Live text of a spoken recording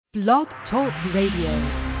Blog Talk Radio.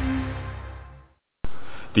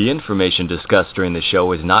 The information discussed during the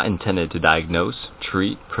show is not intended to diagnose,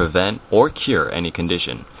 treat, prevent, or cure any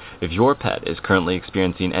condition. If your pet is currently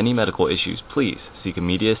experiencing any medical issues, please seek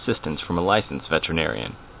immediate assistance from a licensed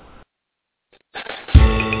veterinarian.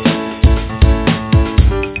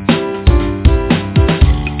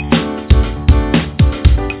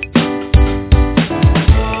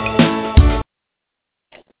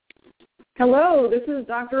 Hello, this is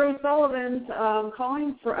Dr. O'Sullivan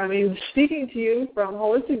speaking to you from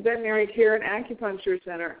Holistic Veterinary Care and Acupuncture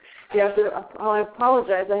Center. I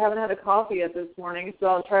apologize, I haven't had a coffee yet this morning, so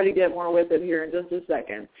I'll try to get more with it here in just a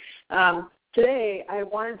second. Today, I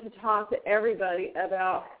wanted to talk to everybody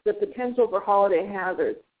about the potential for holiday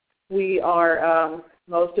hazards. We are,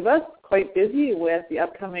 most of us, quite busy with the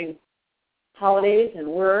upcoming holidays and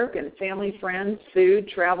work and family, friends, food,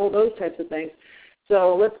 travel, those types of things.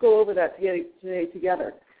 So let's go over that today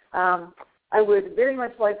together. I would very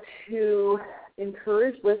much like to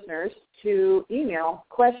encourage listeners to email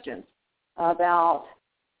questions about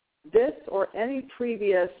this or any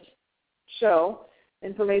previous show,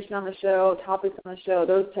 information on the show, topics on the show,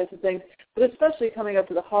 those types of things, but especially coming up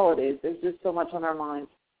to the holidays. There's just so much on our minds.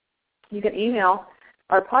 You can email,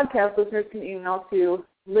 our podcast listeners can email to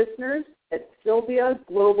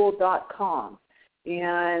listeners@sylviaglobal.com.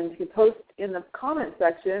 And you can post in the comment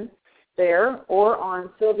section there or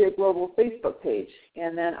on Sylvia Global Facebook page.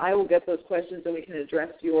 And then I will get those questions and we can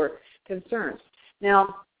address your concerns.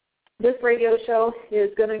 Now, this radio show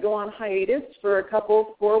is going to go on hiatus for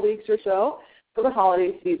 4 weeks or so for the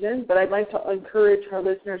holiday season. But I'd like to encourage our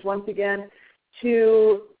listeners once again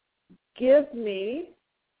to give me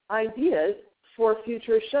ideas for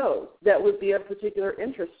future shows that would be of particular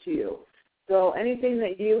interest to you. So anything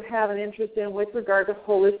that you have an interest in with regard to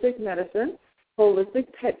holistic medicine,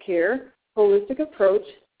 holistic pet care, holistic approach,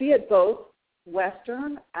 be it both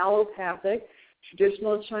Western, allopathic,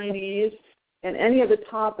 traditional Chinese, and any of the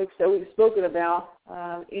topics that we've spoken about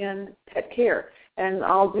in pet care. And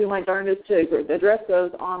I'll do my darndest to address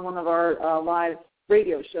those on one of our live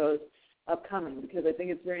radio shows upcoming, because I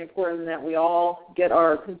think it's very important that we all get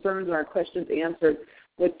our concerns and our questions answered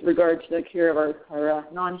with regard to the care of our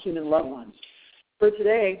non-human loved ones. For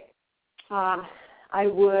today, I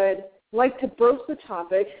would like to broach the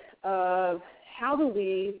topic of how do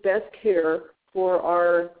we best care for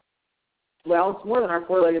our, well, it's more than our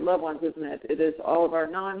four-legged loved ones, isn't it? It is all of our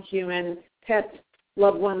non-human pets,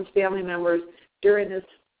 loved ones, family members during this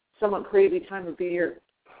somewhat crazy time of the year.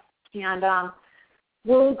 And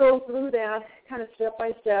we'll go through that kind of step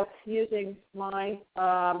by step using my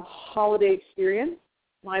holiday experience,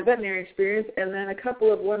 my veterinary experience, and then a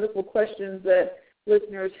couple of wonderful questions that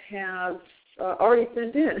listeners have already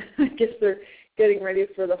sent in. I guess they're getting ready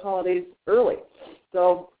for the holidays early.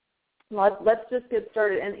 So let's just get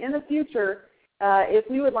started. And in the future, if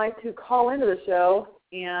you would like to call into the show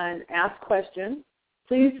and ask questions,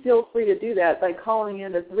 please feel free to do that by calling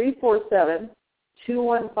in to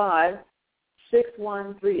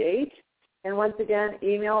 347-215-6138. And once again,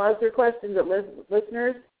 email us your questions at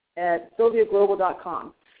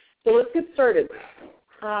listeners@sylviaglobal.com. So let's get started.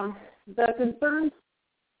 The concerns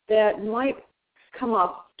that might come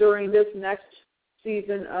up during this next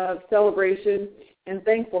season of celebration and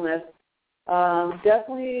thankfulness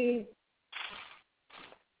definitely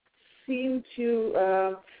seem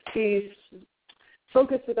to be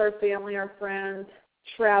focused with our family, our friends,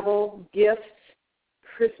 travel, gifts,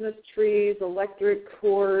 Christmas trees, electric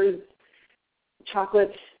cords,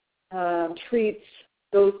 chocolate treats,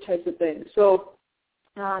 those types of things. So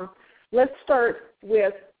let's start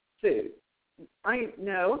with food. I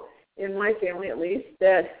know, in my family at least,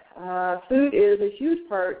 that food is a huge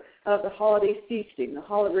part of the holiday feasting, the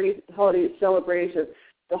holiday celebration,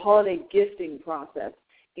 the holiday gifting process.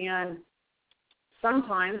 And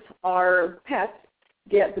sometimes our pets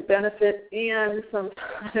get the benefit and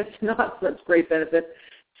sometimes not such great benefit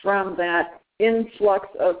from that influx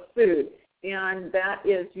of food. And that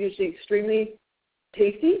is usually extremely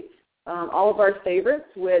tasty. All of our favorites,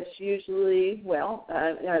 which usually,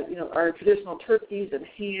 our traditional turkeys and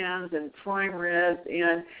hams and prime ribs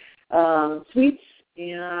and sweets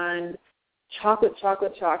and chocolate.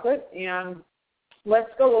 And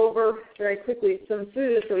let's go over very quickly some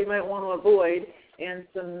foods that we might want to avoid and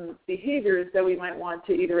some behaviors that we might want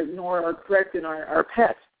to either ignore or correct in our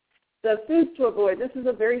pets. The foods to avoid, this is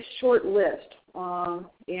a very short list,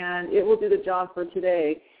 and it will do the job for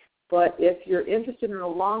today. But if you're interested in a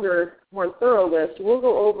longer, more thorough list, we'll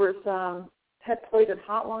go over some pet poison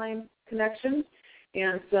hotline connections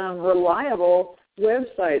and some reliable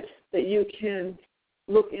websites that you can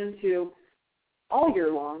look into all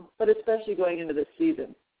year long, but especially going into this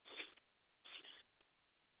season.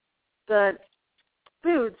 The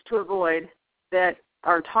foods to avoid that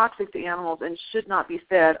are toxic to animals and should not be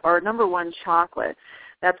fed are, number one, chocolate.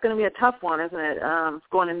 That's going to be a tough one, isn't it,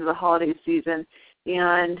 going into the holiday season.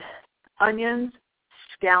 And onions,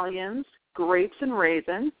 scallions, grapes, and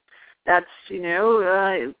raisins. That's,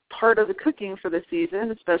 part of the cooking for the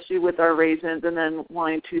season, especially with our raisins and then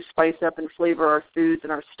wanting to spice up and flavor our foods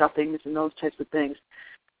and our stuffings and those types of things.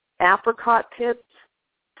 Apricot pits,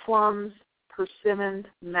 plums, persimmons,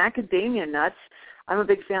 macadamia nuts. I'm a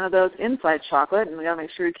big fan of those inside chocolate, and we got to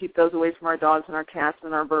make sure we keep those away from our dogs and our cats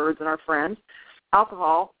and our birds and our friends.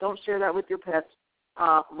 Alcohol, don't share that with your pets.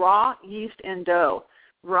 Raw yeast and dough.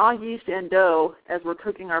 Raw yeast and dough as we're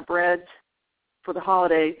cooking our breads for the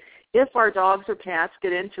holiday. If our dogs or cats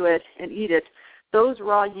get into it and eat it, those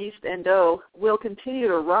raw yeast and dough will continue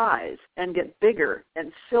to rise and get bigger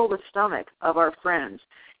and fill the stomach of our friends.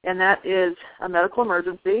 And that is a medical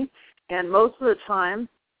emergency, and most of the time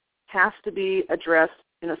has to be addressed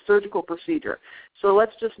in a surgical procedure. So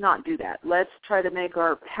let's just not do that. Let's try to make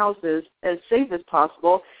our houses as safe as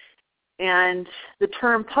possible. And the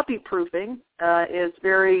term puppy-proofing is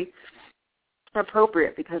very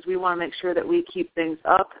appropriate because we want to make sure that we keep things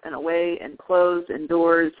up and away and closed and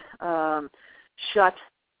doors shut,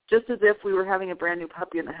 just as if we were having a brand new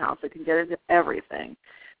puppy in the house. It can get into everything.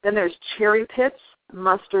 Then there's cherry pits,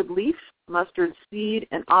 mustard leaf, mustard seed,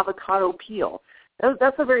 and avocado peel.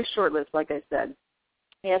 That's a very short list, like I said.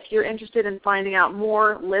 If you're interested in finding out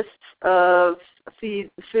more lists of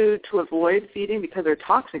food to avoid feeding because they're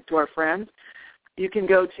toxic to our friends, you can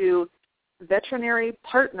go to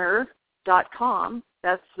veterinarypartner.com.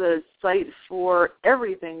 That's the site for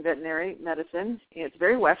everything veterinary medicine. It's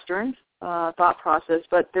very Western thought process,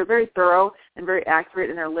 but they're very thorough and very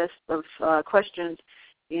accurate in their list of questions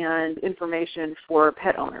and information for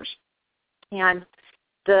pet owners. And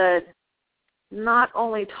the not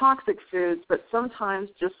only toxic foods, but sometimes,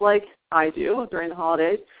 just like I do during the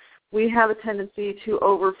holidays, we have a tendency to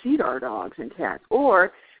overfeed our dogs and cats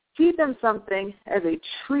or feed them something as a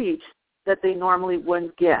treat that they normally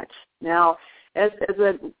wouldn't get. Now, as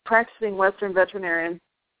a practicing Western veterinarian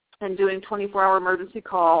and doing 24-hour emergency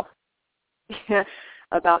call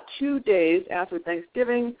about 2 days after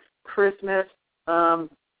Thanksgiving, Christmas,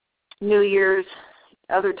 New Year's,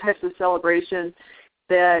 other types of celebrations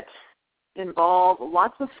that involve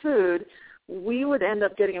lots of food, we would end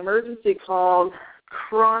up getting emergency calls,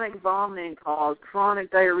 chronic vomiting calls, chronic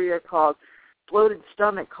diarrhea calls, bloated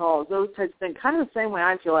stomach calls, those types of things, kind of the same way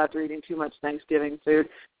I feel after eating too much Thanksgiving food.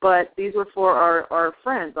 But these were for our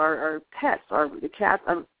friends, our pets, the cats,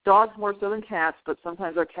 dogs more so than cats, but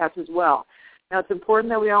sometimes our cats as well. Now, it's important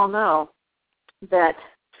that we all know that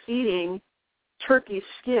feeding turkey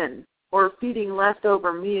skin or feeding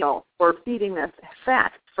leftover meal or feeding the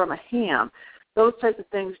fat from a ham, those types of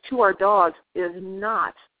things to our dogs is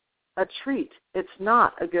not a treat. It's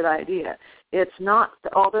not a good idea. It's not,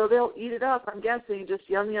 although they'll eat it up, I'm guessing, just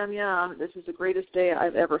yum, yum, yum, this is the greatest day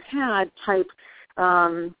I've ever had type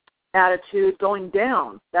attitude going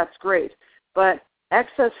down. That's great. But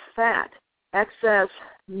excess fat, excess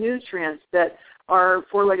nutrients that our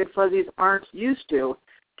four-legged fuzzies aren't used to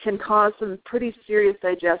can cause some pretty serious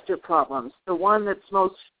digestive problems. The one that's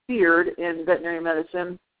most feared in veterinary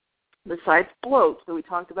medicine, besides bloat, that we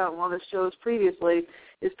talked about in one of the shows previously,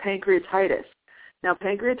 is pancreatitis. Now,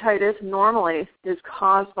 pancreatitis normally is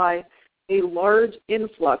caused by a large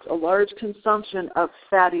influx, a large consumption of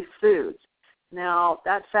fatty foods. Now,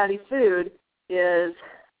 that fatty food is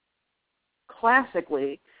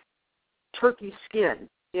classically turkey skin.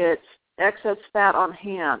 It's excess fat on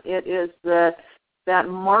ham. It is that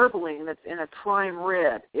marbling that's in a prime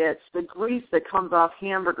rib. It's the grease that comes off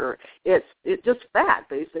hamburger. It's just fat,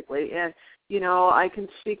 basically. And, I can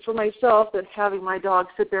speak for myself that having my dog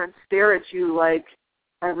sit there and stare at you like,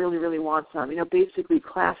 I really, really want some, basically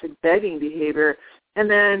classic begging behavior. And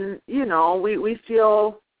then, we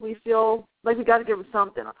feel like we got to give them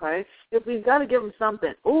something, okay? If we've got to give them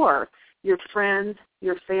something, or your friends,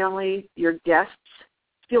 your family, your guests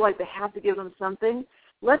feel like they have to give them something,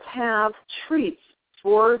 let's have treats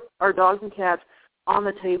for our dogs and cats on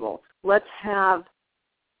the table. Let's have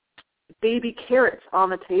baby carrots on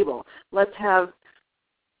the table. Let's have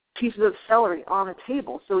pieces of celery on the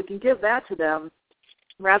table so we can give that to them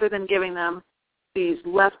rather than giving them these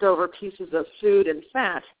leftover pieces of food and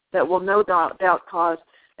fat that will no doubt cause,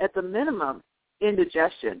 at the minimum,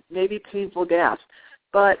 indigestion, maybe painful gas.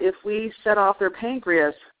 But if we set off their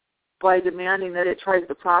pancreas by demanding that it tries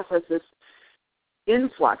to process this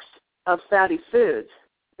influx of fatty foods,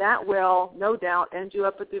 that will, no doubt, end you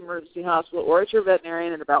up at the emergency hospital or at your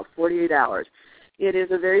veterinarian in about 48 hours. It is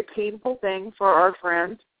a very painful thing for our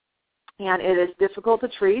friends, and it is difficult to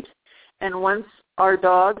treat. And once our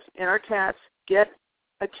dogs and our cats get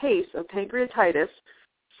a case of pancreatitis,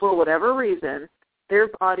 for whatever reason, their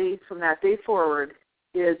body from that day forward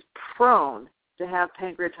is prone to have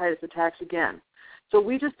pancreatitis attacks again. So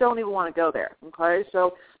we just don't even want to go there, okay?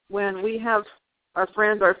 So when we have our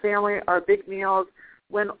friends, our family, our big meals,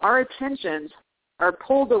 when our attentions are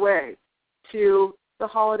pulled away to the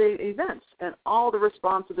holiday events and all the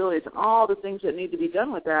responsibilities and all the things that need to be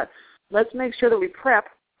done with that, let's make sure that we prep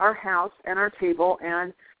our house and our table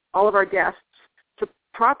and all of our guests to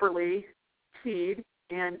properly feed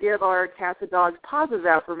and give our cats and dogs positive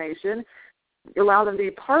affirmation, allow them to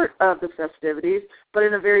be part of the festivities, but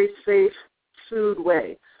in a very safe food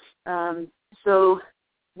way. So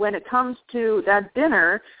when it comes to that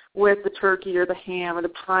dinner with the turkey or the ham or the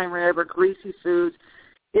prime rib or greasy foods,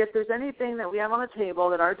 if there's anything that we have on the table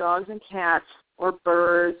that our dogs and cats or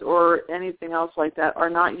birds or anything else like that are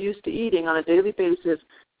not used to eating on a daily basis,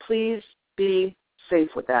 please be safe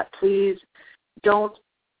with that. Please don't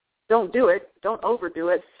do it. Don't overdo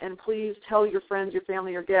it. And please tell your friends, your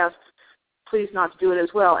family, your guests, please not to do it as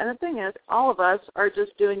well. And the thing is, all of us are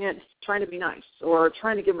just doing it trying to be nice or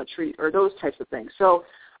trying to give them a treat or those types of things. So,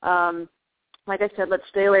 like I said, let's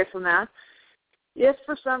stay away from that. If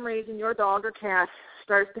for some reason your dog or cat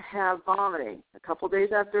starts to have vomiting a couple days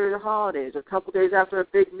after the holidays, a couple days after a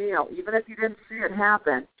big meal, even if you didn't see it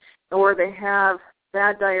happen, or they have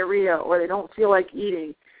bad diarrhea or they don't feel like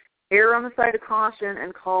eating, err on the side of caution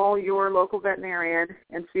and call your local veterinarian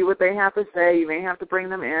and see what they have to say. You may have to bring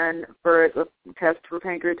them in for a test for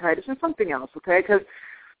pancreatitis or something else, okay? Because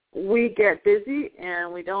we get busy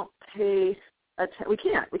and we don't pay we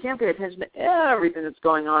can't pay attention to everything that's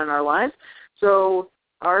going on in our lives. So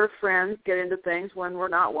our friends get into things when we're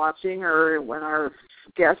not watching or when our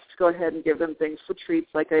guests go ahead and give them things for treats,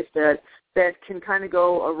 like I said, that can kind of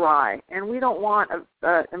go awry. And we don't want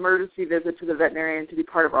an emergency visit to the veterinarian to be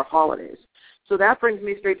part of our holidays. So that brings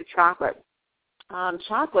me straight to chocolate.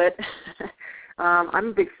 Chocolate, I'm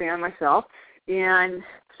a big fan myself, and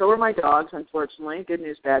so are my dogs, unfortunately, good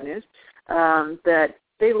news, bad news, that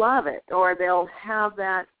they love it. Or they'll have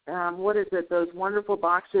that, those wonderful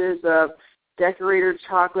boxes of decorated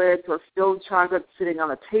chocolates or filled chocolates sitting on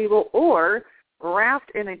the table or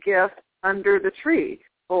wrapped in a gift under the tree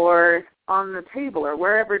or on the table or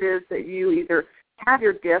wherever it is that you either have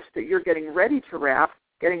your gifts that you're getting ready to wrap,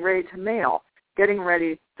 getting ready to mail, getting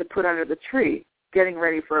ready to put under the tree, getting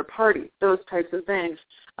ready for a party, those types of things.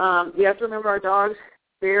 We have to remember our dogs,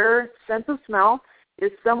 their sense of smell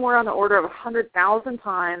is somewhere on the order of 100,000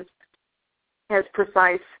 times as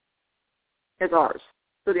precise as ours.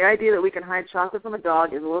 So the idea that we can hide chocolate from a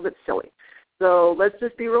dog is a little bit silly. So let's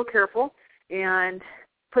just be real careful and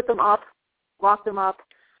put them up, lock them up,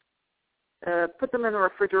 put them in the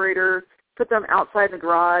refrigerator, put them outside the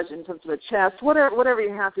garage in terms of a chest, whatever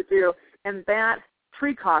you have to do. And that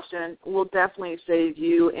precaution will definitely save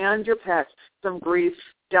you and your pets some grief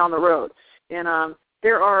down the road. And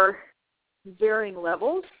there are varying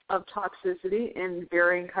levels of toxicity in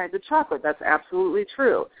varying kinds of chocolate. That's absolutely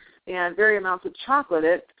true. And varying amounts of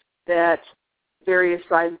chocolate that various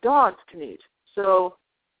sized dogs can eat. So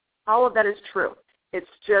all of that is true. It's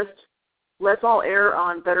just let's all err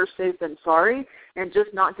on better safe than sorry and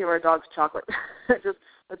just not give our dogs chocolate.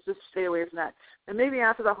 Let's just stay away from that. And maybe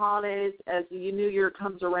after the holidays, as the New Year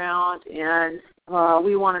comes around and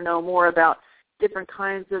we want to know more about different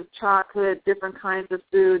kinds of chocolate, different kinds of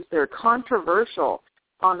foods that are controversial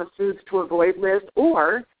on the foods to avoid list,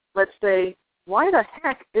 or let's say, why the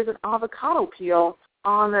heck is an avocado peel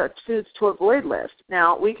on the foods to avoid list?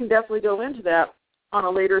 Now, we can definitely go into that on a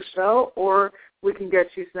later show, or we can get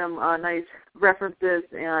you some nice references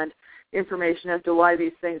and information as to why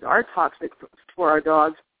these things are toxic for our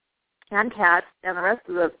dogs and cats and the rest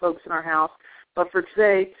of the folks in our house. But for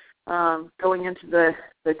today, going into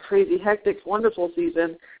the crazy, hectic, wonderful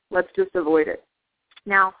season, let's just avoid it.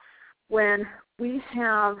 Now, when we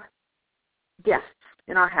have guests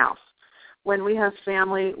in our house, when we have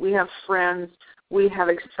family, we have friends, we have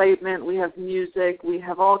excitement, we have music, we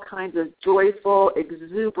have all kinds of joyful,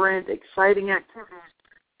 exuberant, exciting activities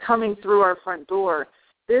coming through our front door,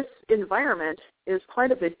 this environment is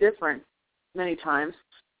quite a bit different many times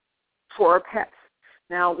for our pets.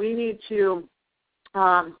 Now, we need to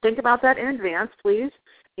think about that in advance, please,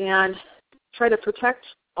 and try to protect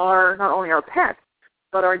not only our pets,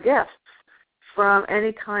 but our guests from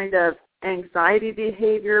any kind of anxiety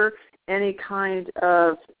behavior, any kind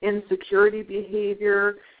of insecurity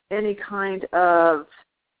behavior, any kind of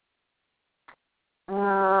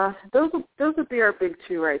Those would be our big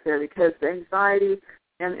two right there, because the anxiety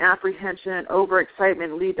and apprehension,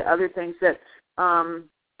 overexcitement lead to other things that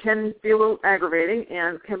can be a little aggravating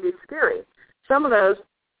and can be scary. Some of those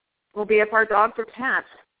will be if our dogs or cats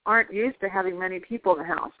aren't used to having many people in the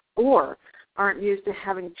house, or aren't used to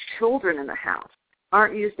having children in the house,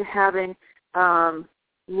 aren't used to having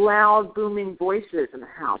loud, booming voices in the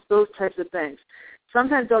house, those types of things.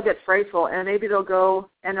 Sometimes they'll get frightful, and maybe they'll go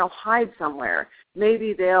and they'll hide somewhere.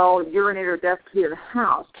 Maybe they'll urinate or defecate in the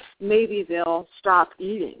house. Maybe they'll stop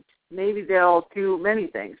eating. Maybe they'll do many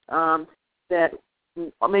things that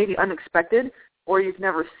may be unexpected, or you've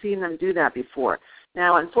never seen them do that before.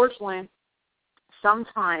 Now, unfortunately,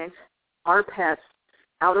 sometimes our pets,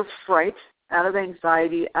 out of fright, out of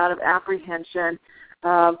anxiety, out of apprehension,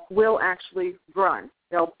 will actually run.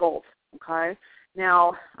 They'll bolt, okay?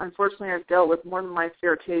 Now, unfortunately, I've dealt with more than my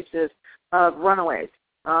fair cases of runaways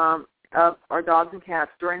of our dogs and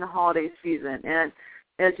cats during the holiday season. And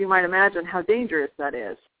as you might imagine, how dangerous that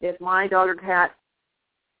is. If my dog or cat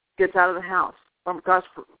gets out of the house, oh gosh,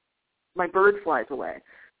 my bird flies away,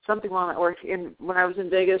 something along that. Or when I was in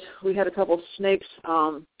Vegas, we had a couple of snakes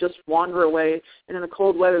just wander away. And in the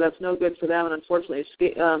cold weather, that's no good for them. And unfortunately,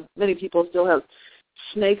 many people still have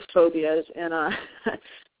snake phobias, and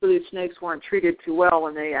so these snakes weren't treated too well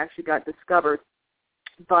when they actually got discovered.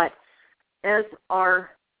 But as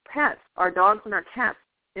our pets, our dogs and our cats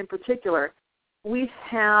in particular, we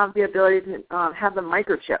have the ability to have them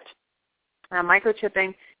microchipped. Now,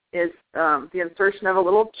 microchipping is the insertion of a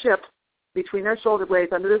little chip between their shoulder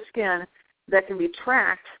blades under the skin that can be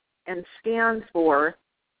tracked and scanned for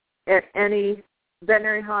at any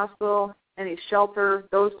veterinary hospital, any shelter,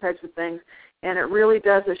 those types of things. And it really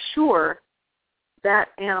does assure that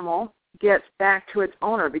animal gets back to its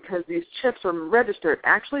owner, because these chips are registered.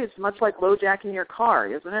 Actually, it's much like low-jacking your car,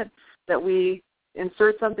 isn't it? That we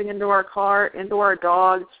insert something into our car, into our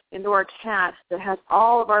dog, into our cat that has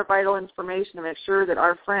all of our vital information to make sure that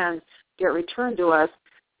our friends get returned to us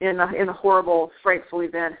in a horrible, frightful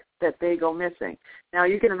event that they go missing. Now,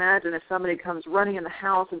 you can imagine if somebody comes running in the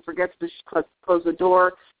house and forgets to close the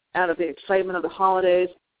door out of the excitement of the holidays,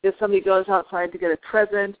 if somebody goes outside to get a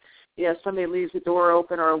present, if somebody leaves the door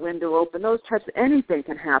open or a window open, those types of anything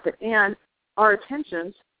can happen, and our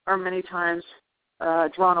attentions are many times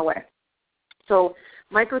drawn away. So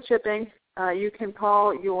microchipping, you can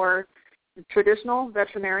call your traditional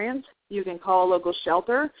veterinarians, you can call a local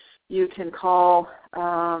shelter, you can call,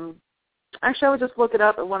 actually I would just look it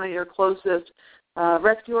up at one of your closest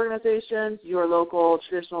rescue organizations, your local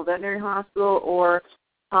traditional veterinary hospital, or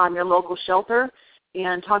your local shelter,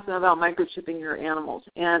 and talk to them about microchipping your animals.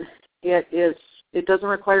 And it doesn't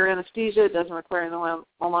require anesthesia, it doesn't require anything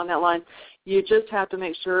along that line. You just have to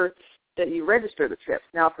make sure that you register the chips.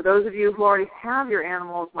 Now, for those of you who already have your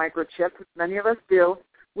animals microchipped, which many of us do,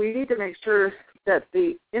 we need to make sure that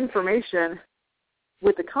the information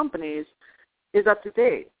with the companies is up to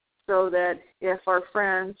date, so that if our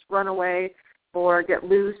friends run away or get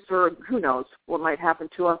loose, or who knows what might happen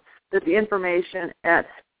to them, that the information at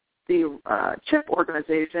the chip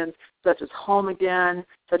organizations, such as Home Again,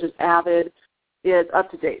 such as Avid, is up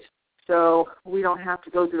to date. So we don't have to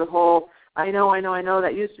go through the whole, I know,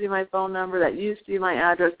 that used to be my phone number, that used to be my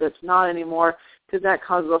address, that's not anymore, because that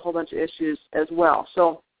causes a whole bunch of issues as well.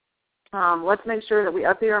 So let's make sure that we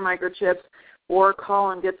update our microchips, or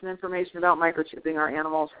call and get some information about microchipping our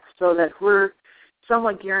animals, so that we're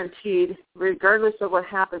somewhat guaranteed, regardless of what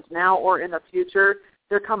happens now or in the future,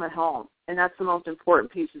 they're coming home. And that's the most important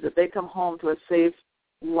piece, is that they come home to a safe,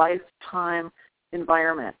 lifetime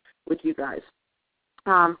environment with you guys.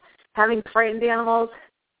 Having frightened animals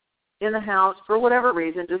in the house for whatever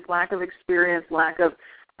reason, just lack of experience, lack of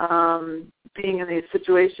being in these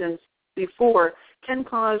situations before, can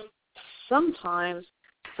cause sometimes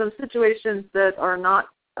some situations that are not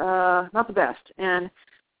the best. And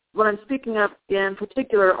what I'm speaking of in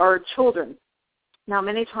particular are children. Now,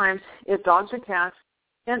 many times, if dogs or cats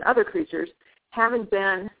and other creatures haven't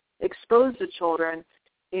been exposed to children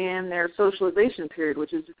in their socialization period,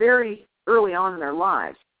 which is very early on in their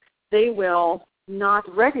lives, they will not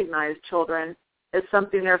recognize children as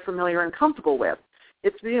something they're familiar and comfortable with.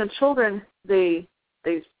 It's, children, they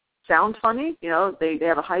sound funny, they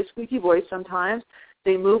have a high squeaky voice sometimes,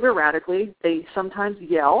 they move erratically, they sometimes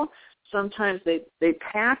yell, sometimes they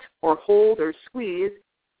pat or hold or squeeze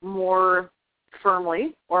more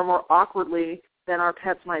firmly or more awkwardly than our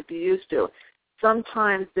pets might be used to.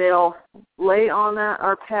 Sometimes they'll lay on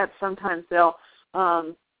our pets, sometimes they'll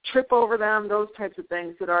trip over them, those types of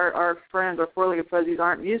things that our friends or four-legged fuzzies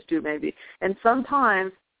aren't used to maybe. And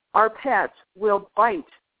sometimes our pets will bite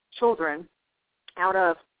children out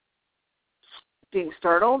of being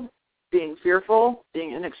startled, being fearful,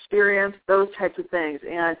 being inexperienced, those types of things.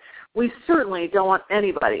 And we certainly don't want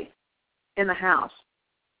anybody in the house,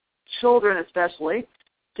 children especially,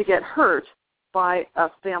 to get hurt by a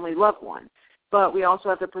family loved one. But we also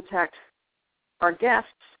have to protect our guests,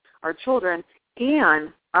 our children,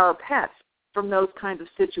 and our pets from those kinds of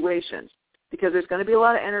situations, because there's going to be a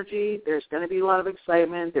lot of energy, there's going to be a lot of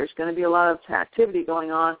excitement, there's going to be a lot of activity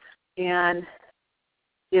going on, and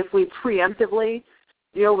if we preemptively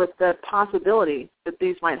deal with the possibility that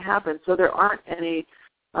these might happen, so there aren't any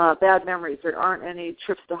bad memories, there aren't any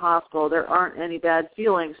trips to hospital, there aren't any bad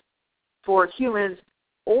feelings for humans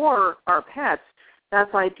or our pets,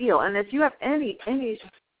 that's ideal. And if you have any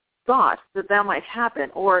thought that that might happen,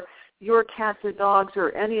 or your cats or dogs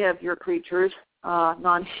or any of your creatures,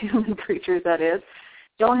 non-human creatures that is,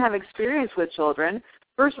 don't have experience with children,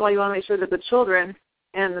 first of all, you want to make sure that the children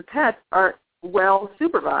and the pets are well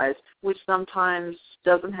supervised, which sometimes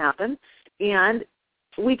doesn't happen. And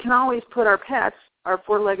we can always put our pets, our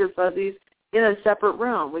four-legged fuzzies, in a separate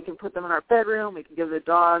room. We can put them in our bedroom. We can give the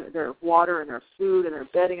dog their water and their food and their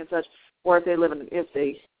bedding and such. Or if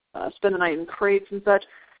they spend the night in crates and such,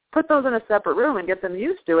 put those in a separate room and get them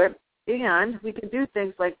used to it. And we can do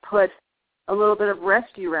things like put a little bit of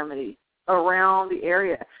rescue remedy around the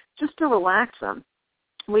area just to relax them.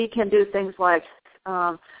 We can do things like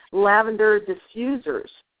lavender diffusers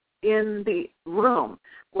in the room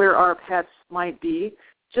where our pets might be,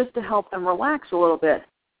 just to help them relax a little bit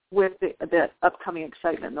with the upcoming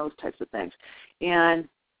excitement, those types of things. And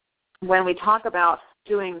when we talk about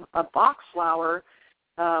doing a box flower,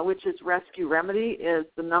 which is rescue remedy, is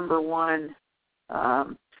the number one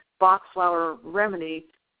box flower remedy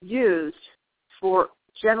used for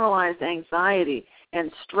generalized anxiety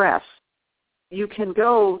and stress. You can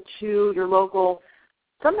go to your local,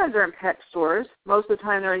 sometimes they're in pet stores, most of the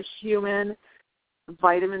time they're in human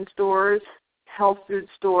vitamin stores, health food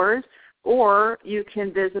stores, or you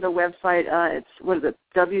can visit a website, it's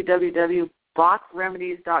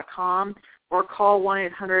www.bachremedies.com, or call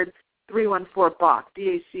 1-800-314-BACH,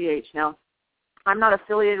 B-A-C-H. Now, I'm not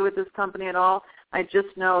affiliated with this company at all. I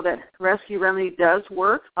just know that Rescue Remedy does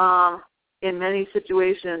work in many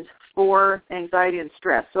situations for anxiety and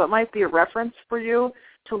stress. So it might be a reference for you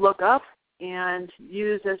to look up and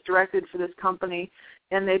use as directed for this company.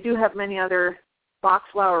 And they do have many other box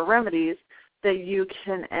flower remedies that you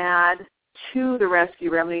can add to the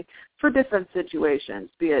rescue remedy for different situations,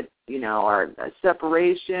 be it, or a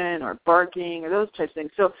separation or barking or those types of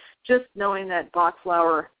things. So just knowing that box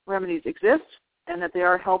flower remedies exist and that they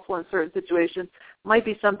are helpful in certain situations might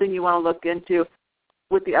be something you want to look into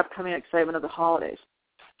with the upcoming excitement of the holidays.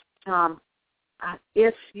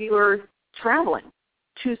 If you're traveling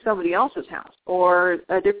to somebody else's house or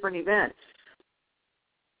a different event,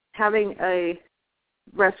 having a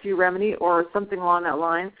rescue remedy or something along that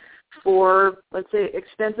line for, let's say,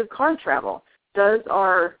 extensive car travel. Does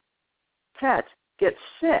our pet get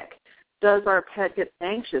sick? Does our pet get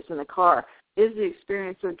anxious in the car? Is the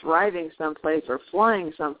experience of driving someplace or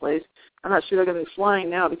flying someplace? I'm not sure they're going to be flying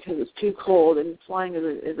now because it's too cold, and flying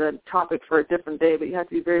is a topic for a different day, but you have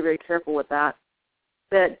to be very, very careful with that.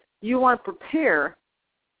 That you want to prepare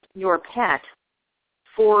your pet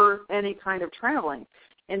for any kind of traveling.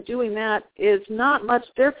 And doing that is not much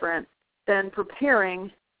different than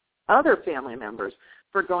preparing other family members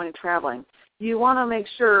for going traveling. You want to make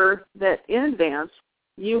sure that in advance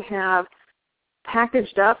you have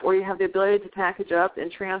packaged up, or you have the ability to package up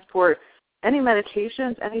and transport any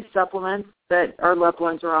medications, any supplements that our loved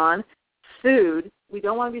ones are on, food. We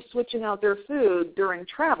don't want to be switching out their food during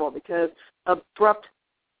travel because abrupt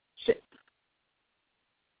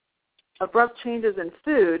changes in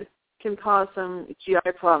food can cause some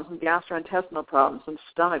GI problems, some gastrointestinal problems, some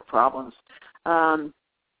stomach problems. And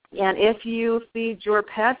if you feed your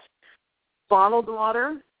pets bottled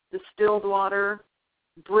water, distilled water,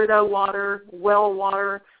 Brita water, well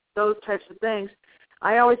water, those types of things,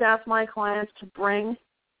 I always ask my clients to bring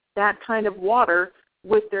that kind of water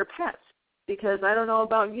with their pets, because I don't know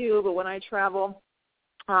about you, but when I travel,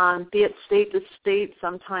 be it state to state,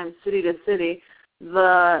 sometimes city to city,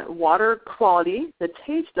 the water quality, the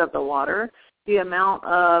taste of the water, the amount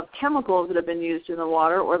of chemicals that have been used in the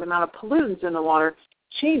water, or the amount of pollutants in the water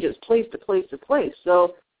changes place to place to place.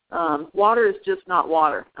 So water is just not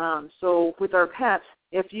water. So with our pets,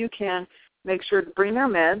 if you can make sure to bring their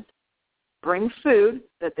meds, bring food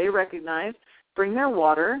that they recognize, bring their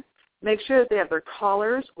water, make sure that they have their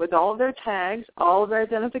collars with all of their tags, all of their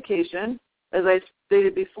identification. As I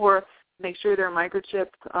stated before, make sure their microchip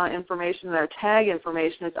information, their tag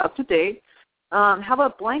information is up to date. How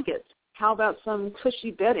about blankets? How about some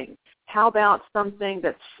cushy bedding? How about something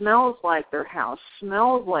that smells like their house,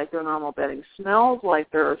 smells like their normal bedding, smells like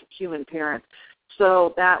their human parent?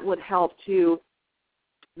 So that would help to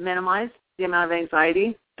minimize the amount of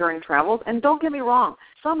anxiety during travels. And don't get me wrong,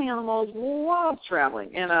 some animals love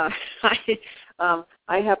traveling. And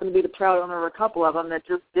I happen to be the proud owner of a couple of them that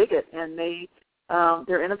just dig it. And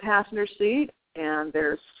they're in a passenger seat, and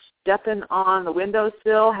they're stepping on the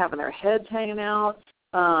windowsill, having their heads hanging out,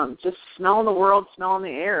 just smelling the world, smelling the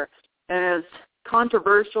air. And as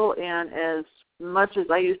controversial and as much as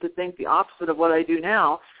I used to think the opposite of what I do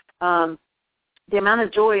now, the amount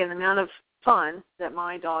of joy and the amount of fun that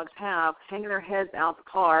my dogs have hanging their heads out the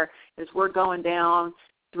car as we're going down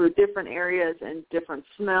through different areas and different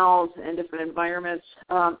smells and different environments,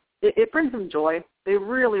 it brings them joy. They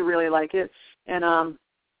really, really like it. And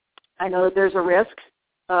I know that there's a risk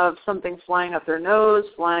of something flying up their nose,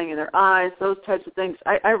 flying in their eyes, those types of things.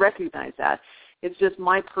 I recognize that. It's just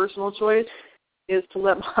my personal choice is to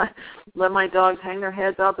let my dogs hang their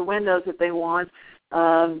heads out the windows if they want,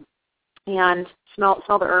 and smell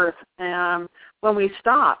the earth. And when we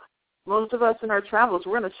stop, most of us in our travels,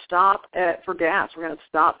 we're going to stop for gas. We're going to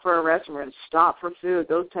stop for a rest. We're going to stop for food,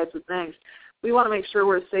 those types of things. We want to make sure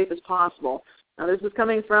we're as safe as possible. Now, this is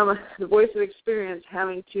coming from the voice of experience,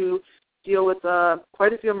 having to deal with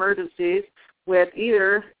quite a few emergencies with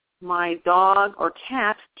either my dog or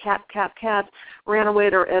cat ran away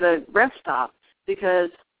at a rest stop because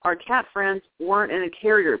our cat friends weren't in a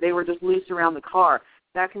carrier. They were just loose around the car.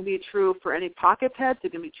 That can be true for any pocket pets.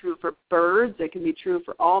 It can be true for birds. It can be true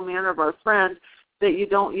for all manner of our friends that you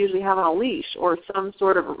don't usually have on a leash or some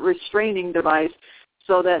sort of restraining device,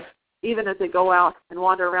 so that even as they go out and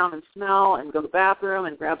wander around and smell and go to the bathroom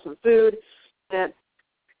and grab some food, that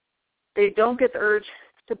they don't get the urge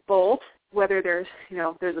to bolt, whether there's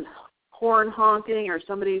a horn honking or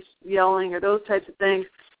somebody's yelling or those types of things.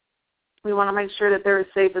 We want to make sure that they're as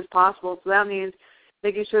safe as possible. So that means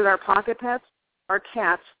making sure that our pocket pets, our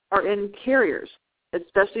cats, are in carriers,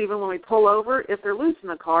 especially even when we pull over. If they're loose in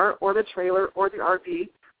the car or the trailer or the RV,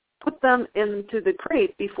 put them into the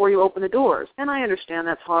crate before you open the doors. And I understand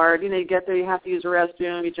that's hard. You get there, you have to use a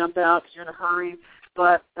restroom, you jump out because you're in a hurry.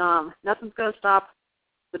 But nothing's going to stop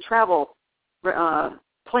the travel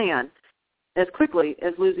plan as quickly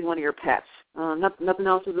as losing one of your pets. Nothing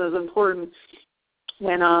else is as important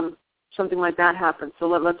when something like that happens. So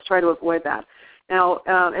let's try to avoid that. Now,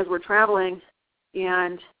 as we're traveling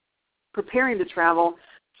and preparing to travel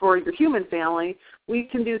for your human family, we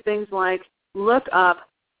can do things like look up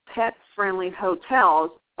pet-friendly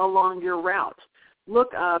hotels along your route.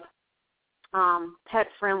 Look up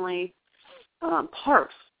pet-friendly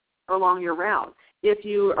parks along your route. If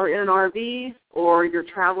you are in an RV or you're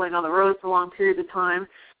traveling on the road for long periods of time,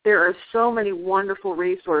 there are so many wonderful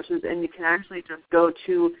resources, and you can actually just go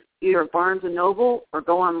to either Barnes & Noble or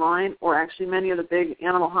go online, or actually many of the big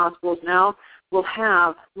animal hospitals now will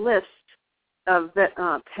have lists of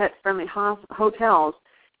pet-friendly hotels,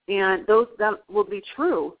 and that will be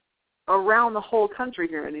true around the whole country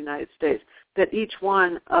here in the United States, that each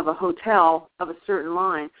one of a hotel of a certain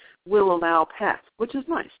line will allow pets, which is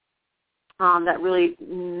nice. That really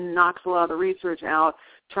knocks a lot of the research out,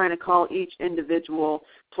 trying to call each individual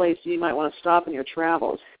place you might want to stop in your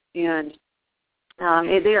travels. And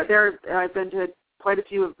I've been to quite a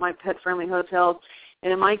few of my pet-friendly hotels,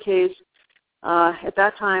 and in my case, at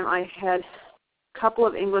that time I had a couple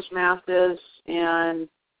of English Mastiffs and,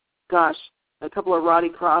 a couple of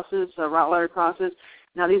Rottweiler crosses.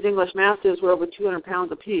 Now, these English Mastiffs were over 200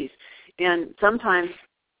 pounds apiece, and sometimes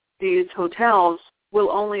these hotels will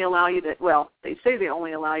only allow you they say they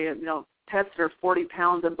only allow you, pets that are 40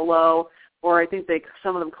 pounds and below, or I think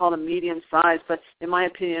some of them call them medium size, but in my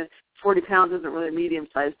opinion, 40 pounds isn't really a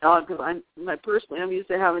medium-sized dog, because I'm used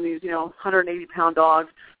to having these, 180-pound dogs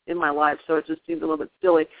in my life, so it just seems a little bit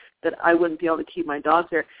silly that I wouldn't be able to keep my dogs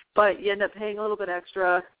there. But you end up paying a little bit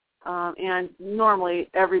extra, and normally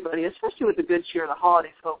everybody, especially with the good cheer of the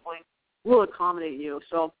holidays, hopefully, will accommodate you.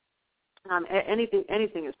 So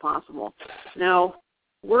anything is possible. Now,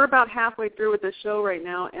 we're about halfway through with the show right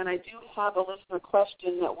now, and I do have a listener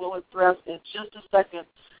question that we'll address in just a second,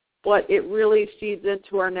 but it really feeds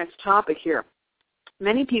into our next topic here.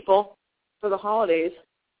 Many people, for the holidays,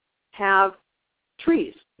 have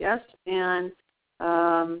trees, yes? And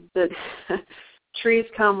the trees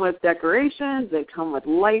come with decorations, they come with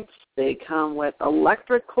lights, they come with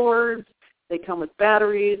electric cords, they come with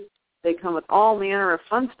batteries, they come with all manner of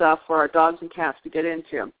fun stuff for our dogs and cats to get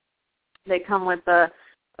into. They come with the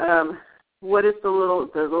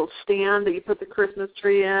little stand that you put the Christmas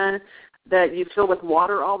tree in, that you fill with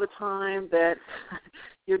water all the time, that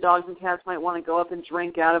your dogs and cats might want to go up and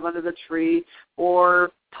drink out of under the tree,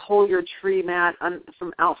 or pull your tree mat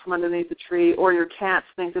out from underneath the tree, or your cats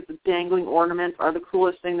think that the dangling ornaments are the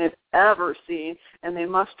coolest thing they've ever seen, and they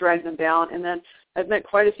must drag them down. And then I've met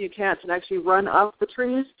quite a few cats that actually run up the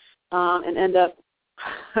trees and end up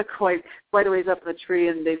quite a ways up in the tree,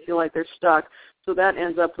 and they feel like they're stuck. So that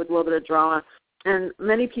ends up with a little bit of drama. And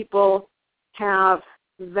many people have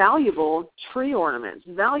valuable tree ornaments,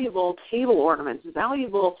 valuable table ornaments,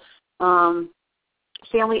 valuable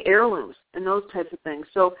family heirlooms, and those types of things.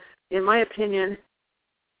 So in my opinion,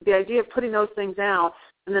 the idea of putting those things out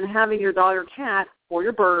and then having your dog or cat or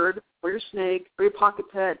your bird or your snake or your pocket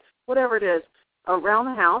pet, whatever it is, around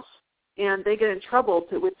the house, and they get in trouble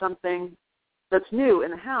with something that's new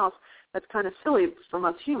in the house, that's kind of silly from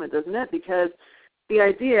us humans, isn't it? Because the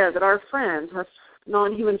idea that our friends, our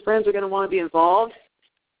non-human friends, are going to want to be involved,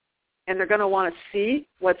 and they're going to want to see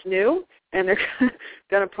what's new, and they're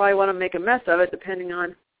going to probably want to make a mess of it depending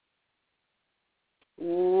on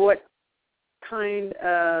what kind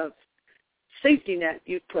of safety net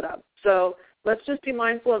you put up. So let's just be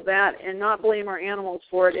mindful of that and not blame our animals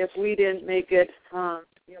for it if we didn't make it,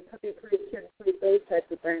 puppy approved, kid approved, those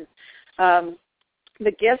types of things.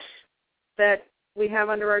 The gifts that we have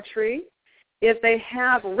under our tree, if they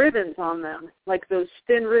have ribbons on them, like those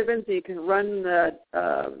thin ribbons that you can run the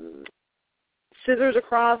scissors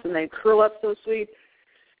across and they curl up so sweet,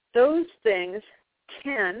 those things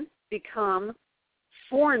can become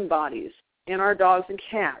foreign bodies in our dogs and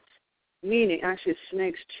cats, meaning actually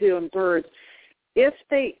snakes too and birds. If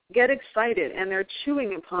they get excited and they're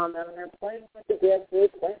chewing upon them and they're playing with the dead food,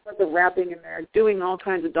 playing with the wrapping, and they're doing all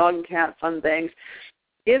kinds of dog and cat fun things,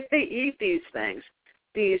 if they eat these things,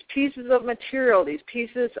 these pieces of material, these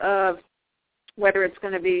pieces of, whether it's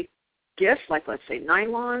going to be gifts, like let's say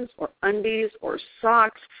nylons or undies or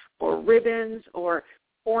socks or ribbons or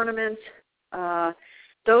ornaments,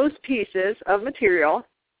 those pieces of material,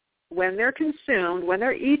 when they're consumed, when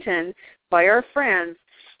they're eaten by our friends,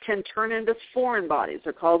 can turn into foreign bodies.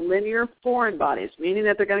 They're called linear foreign bodies, meaning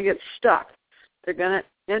that they're going to get stuck. And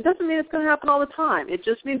it doesn't mean it's going to happen all the time. It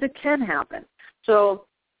just means it can happen. So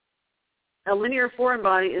a linear foreign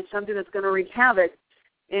body is something that's going to wreak havoc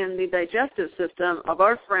in the digestive system of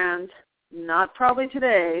our friends, not probably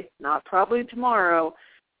today, not probably tomorrow,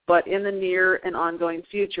 but in the near and ongoing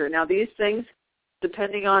future. Now, these things,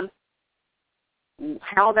 depending on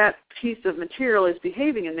how that piece of material is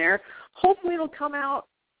behaving in there, hopefully it'll come out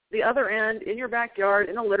the other end in your backyard,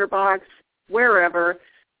 in a litter box, wherever,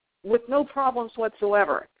 with no problems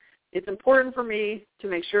whatsoever. It's important for me to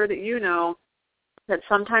make sure that you know that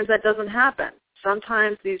sometimes that doesn't happen.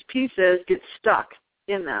 Sometimes these pieces get stuck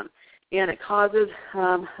in them, and it causes,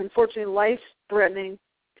 unfortunately, life-threatening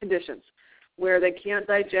conditions where they can't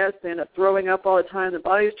digest. They end up throwing up all the time. The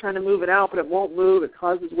body's trying to move it out, but it won't move. It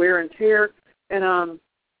causes wear and tear, and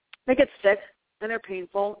they get sick, and they're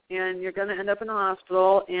painful, and you're going to end up in the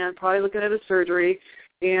hospital and probably looking at a surgery.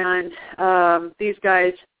 And these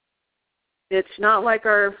guys, it's not like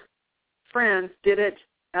our friends did it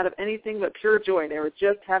out of anything but pure joy. They were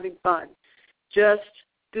just having fun, just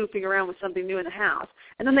goofing around with something new in the house.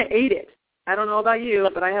 And then they ate it. I don't know about you,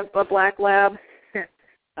 but I have a black lab.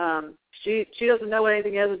 She doesn't know what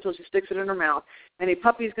anything is until she sticks it in her mouth. Any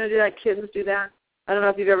puppy's going to do that. Kittens do that. I don't know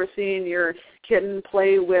if you've ever seen your kitten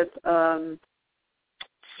play with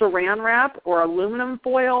saran wrap or aluminum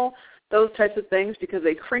foil, those types of things, because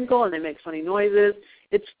they crinkle and they make funny noises.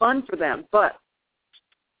 It's fun for them, but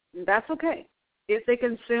that's okay. If they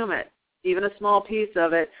consume it, even a small piece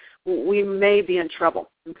of it, we may be in trouble,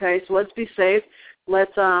 okay? So let's be safe.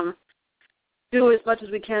 Let's do as much as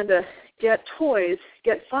we can to get toys,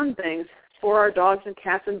 get fun things for our dogs and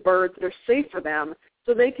cats and birds that are safe for them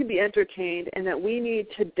so they can be entertained, and that we need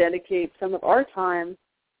to dedicate some of our time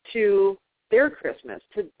to their Christmas,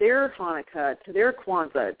 to their Hanukkah, to their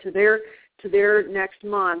Kwanzaa, to their next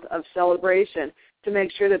month of celebration, to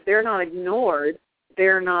make sure that they're not ignored,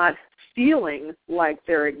 they're not feeling like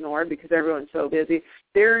they're ignored because everyone's so busy,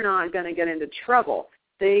 they're not going to get into trouble.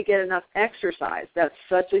 They get enough exercise. That's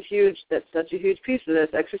such a huge piece of this,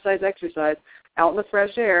 exercise, out in the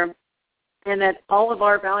fresh air, and that all of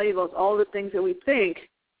our valuables, all the things that we think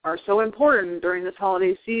are so important during this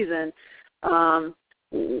holiday season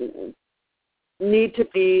need to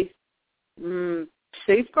be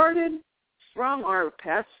safeguarded from our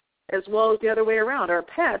pets, as well as the other way around. Our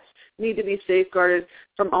pets need to be safeguarded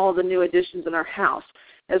from all the new additions in our house.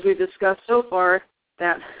 As we've discussed so far,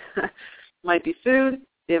 that might be food,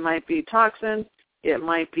 it might be toxins, it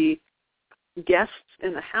might be guests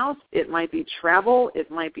in the house, it might be travel, it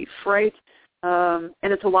might be freight. and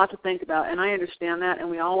it's a lot to think about, and I understand that, and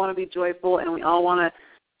we all want to be joyful, and we all want to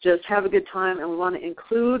just have a good time, and we want to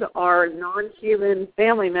include our non-human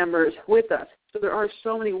family members with us. So there are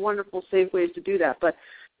so many wonderful, safe ways to do that. But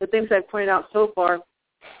the things I've pointed out so far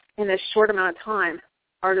in this short amount of time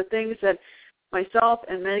are the things that myself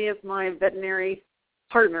and many of my veterinary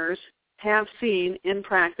partners have seen in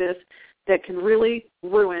practice that can really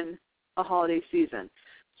ruin a holiday season.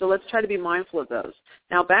 So let's try to be mindful of those.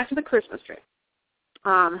 Now, back to the Christmas tree.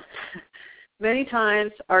 Many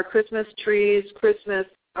times our Christmas trees,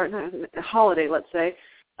 holiday, let's say,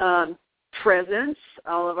 presents,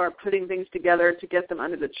 all of our putting things together to get them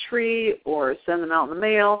under the tree or send them out in the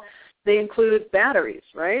mail, they include batteries,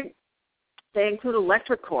 right? They include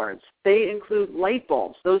electric cords. They include light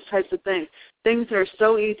bulbs, those types of things that are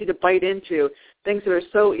so easy to bite into, things that are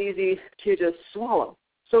so easy to just swallow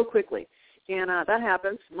so quickly. And that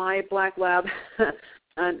happens. My black lab,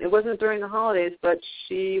 and it wasn't during the holidays, but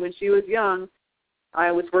when she was young,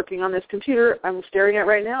 I was working on this computer I'm staring at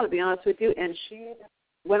right now, to be honest with you, and she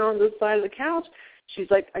went on the side of the couch.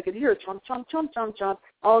 She's like, I could hear her chomp, chomp, chomp, chomp, chomp.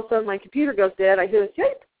 All of a sudden, my computer goes dead. I hear this,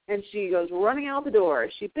 yip, and she goes running out the door.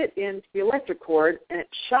 She bit into the electric cord, and it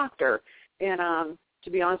shocked her. And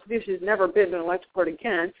to be honest with you, she's never bitten an electric cord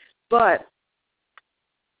again. But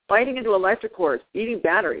biting into electric cords, eating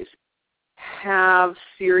batteries, have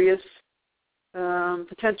serious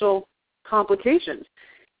potential complications.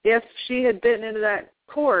 If she had bitten into that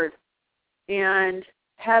cord and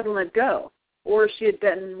hadn't let go, or she had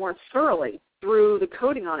bitten more thoroughly through the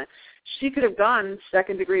coating on it, she could have gotten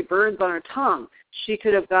second-degree burns on her tongue. She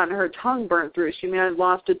could have gotten her tongue burnt through. She may have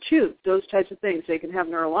lost a tooth, those types of things. They can have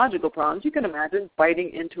neurological problems. You can imagine biting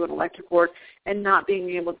into an electric cord and not being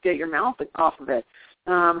able to get your mouth off of it.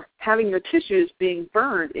 Having your tissues being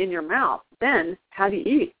burned in your mouth. Then how do you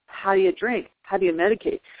eat? How do you drink? How do you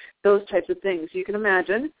medicate? Those types of things. You can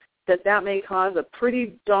imagine that may cause a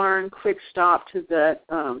pretty darn quick stop to the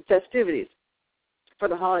festivities for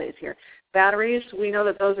the holidays here. Batteries, we know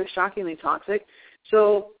that those are shockingly toxic.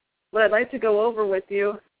 So what I'd like to go over with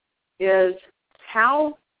you is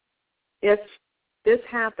how, if this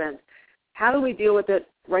happens, how do we deal with it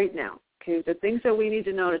right now? Okay, the things that we need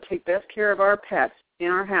to know to take best care of our pets in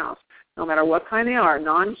our house, no matter what kind they are,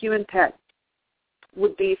 non-human pets,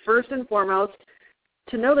 would be first and foremost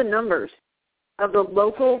to know the numbers of the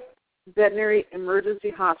local veterinary emergency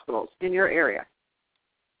hospitals in your area.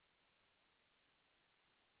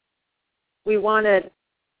 We want to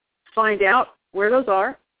find out where those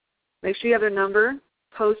are. Make sure you have their number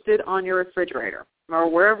posted on your refrigerator or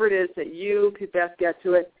wherever it is that you could best get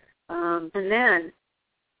to it. And then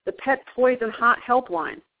the Pet Poison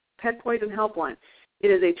Helpline. Pet Poison Helpline. It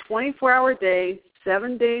is a 24-hour day,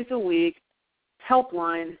 7 days a week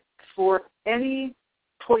helpline for any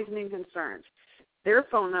poisoning concerns. Their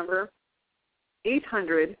phone number,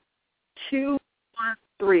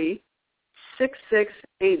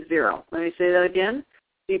 800-213-6680. Let me say that again.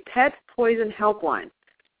 The Pet Poison Helpline,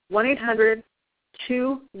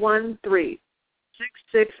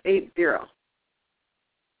 1-800-213-6680.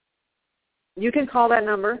 You can call that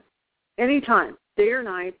number anytime, day or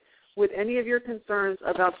night, with any of your concerns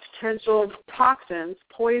about potential toxins,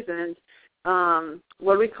 poisons,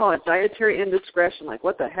 what do we call it, dietary indiscretion, like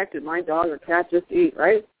what the heck did my dog or cat just eat,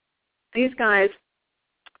 right? These guys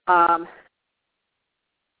have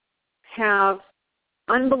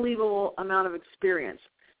unbelievable amount of experience.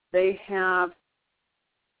 They handle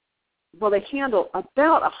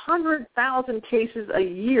about 100,000 cases a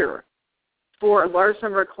year for a large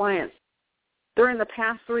number of clients. During the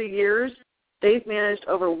past 3 years, they've managed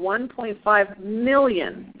over 1.5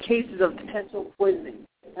 million cases of potential poisoning.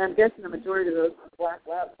 And I'm guessing the majority of those are black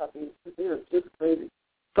lab puppies. They're just crazy.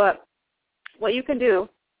 But what you can do,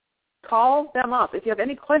 call them up if you have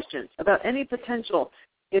any questions about any potential,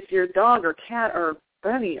 if your dog or cat or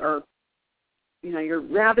bunny or, your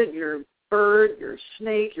rabbit, your bird, your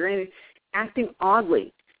snake, your anything, acting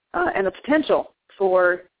oddly, and the potential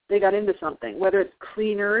for they got into something, whether it's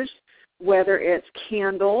cleaners, whether it's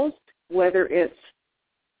candles, whether it's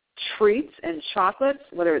treats and chocolates,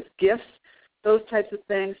 whether it's gifts, those types of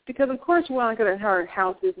things. Because, of course, we're not going to have our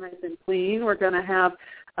houses nice and clean. We're going to have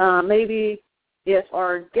maybe if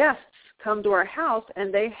our guests come to our house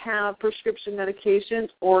and they have prescription medications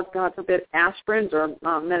or, God forbid, aspirins or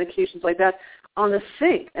medications like that on the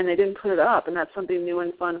sink and they didn't put it up, and that's something new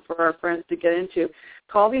and fun for our friends to get into.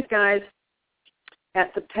 Call these guys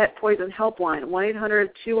at the Pet Poison Helpline,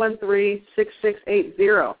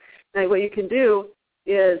 1-800-213-6680. Now, what you can do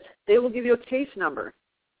is they will give you a case number.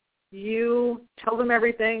 You tell them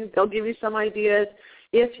everything. They'll give you some ideas.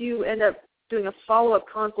 If you end up doing a follow-up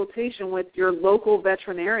consultation with your local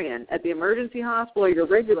veterinarian at the emergency hospital or your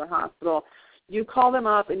regular hospital. You call them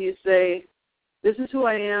up and you say, this is who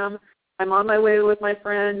I am. I'm on my way with my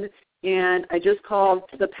friend, and I just called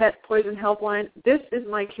the Pet Poison Helpline. This is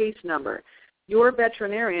my case number. Your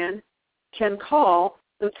veterinarian can call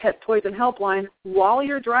the Pet Poison Helpline while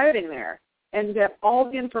you're driving there and get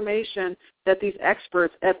all the information that these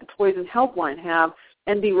experts at the Poison Helpline have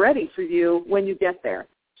and be ready for you when you get there.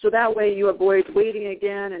 So that way you avoid waiting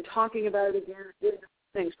again and talking about it again, doing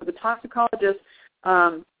things. So the toxicologist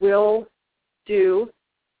will do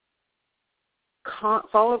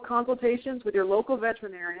follow-up consultations with your local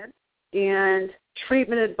veterinarian and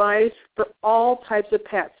treatment advice for all types of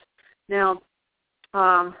pets. Now,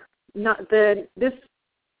 this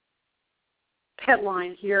pet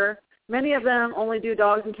line here, many of them only do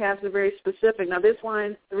dogs and cats. They're very specific. Now, this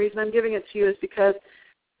line, the reason I'm giving it to you is because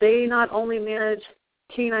they not only manage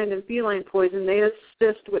canine and feline poison, they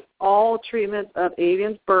assist with all treatments of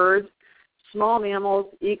avians, birds, small mammals,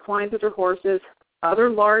 equines, which are horses, other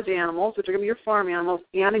large animals, which are going to be your farm animals,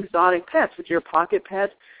 and exotic pets, which are your pocket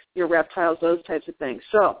pets, your reptiles, those types of things.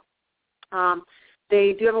 So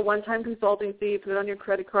they do have a one-time consulting fee. Put it on your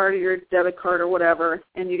credit card or your debit card or whatever,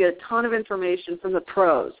 and you get a ton of information from the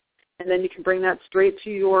pros. And then you can bring that straight to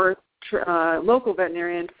your local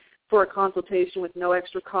veterinarian for a consultation with no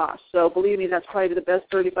extra cost. So believe me, that's probably the best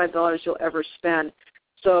 $35 you'll ever spend.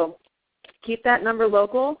 So keep that number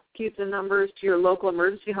local. Keep the numbers to your local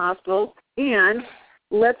emergency hospitals. And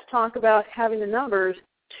let's talk about having the numbers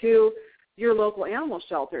to your local animal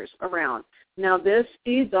shelters around. Now, this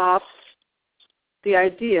feeds off the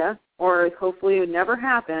idea, or hopefully it would never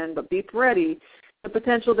happen, but be ready, the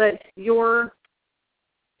potential that your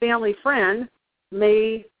family friend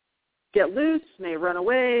may get loose, may run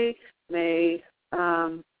away, may,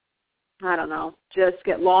 just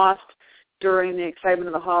get lost during the excitement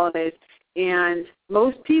of the holidays. And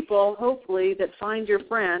most people, hopefully, that find your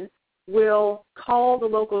friend will call the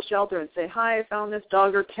local shelter and say, hi, I found this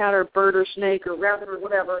dog or cat or bird or snake or rabbit or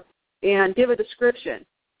whatever, and give a description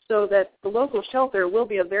so that the local shelter will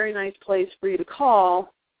be a very nice place for you to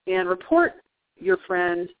call and report your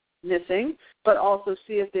friend missing, but also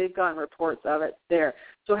see if they've gotten reports of it there.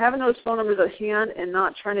 So having those phone numbers at hand and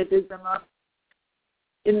not trying to dig them up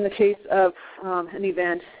in the case of an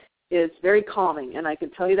event is very calming, and I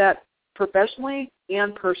can tell you that professionally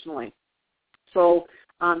and personally. So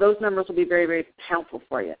those numbers will be very, very helpful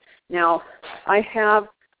for you. Now, I have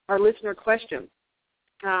our listener question.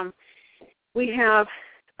 We have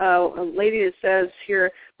a lady that says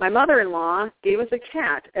here, my mother-in-law gave us a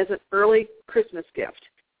cat as an early Christmas gift.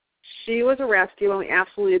 She was a rescue, and we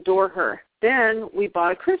absolutely adore her. Then we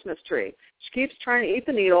bought a Christmas tree. She keeps trying to eat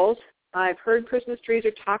the needles. I've heard Christmas trees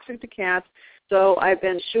are toxic to cats, so I've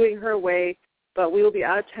been shooing her away, but we will be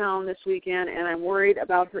out of town this weekend, and I'm worried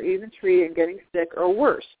about her eating the tree and getting sick or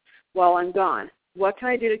worse while I'm gone. What can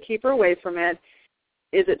I do to keep her away from it?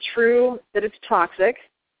 Is it true that it's toxic?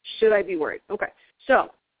 Should I be worried? Okay,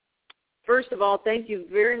 so first of all, thank you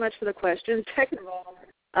very much for the question. Second of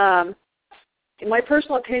all, in my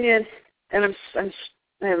personal opinion, and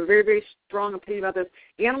I have a very, very strong opinion about this,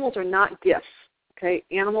 animals are not gifts, okay?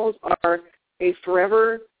 Animals are a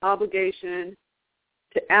forever obligation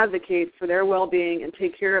to advocate for their well-being and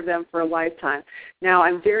take care of them for a lifetime. Now,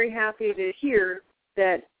 I'm very happy to hear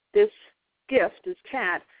that this gift, this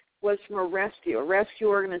cat, was from a rescue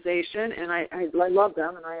organization, and I love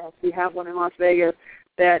them, and I actually have one in Las Vegas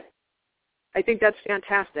that I think that's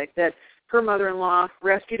fantastic, that her mother-in-law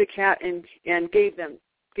rescued a cat and gave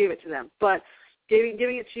it to them. But giving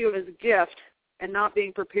it to you as a gift and not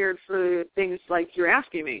being prepared for things like you're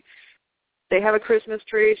asking me. They have a Christmas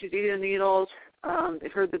tree. She's eating the needles.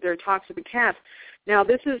 They've heard that they're toxic to cats. Now,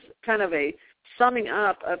 this is kind of a summing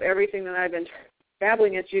up of everything that I've been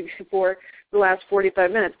babbling at you for the last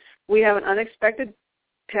 45 minutes. We have an unexpected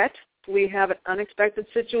pet. We have an unexpected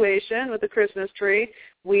situation with the Christmas tree.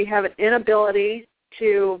 We have an inability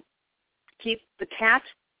to keep the cat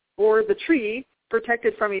or the tree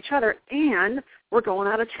protected from each other, and we're going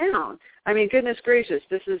out of town. I mean, goodness gracious,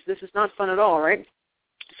 this is not fun at all, right?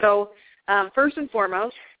 So first and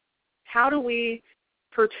foremost, how do we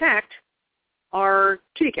protect our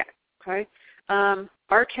kitty cat? Okay,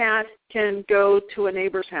 our cat can go to a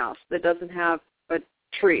neighbor's house that doesn't have a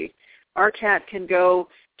tree. Our cat can go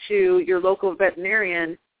to your local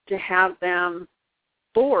veterinarian to have them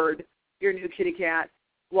board your new kitty cat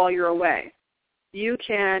while you're away. You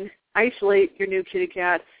can isolate your new kitty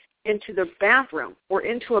cat into the bathroom or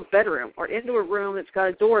into a bedroom or into a room that's got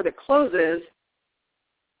a door that closes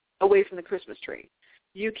away from the Christmas tree.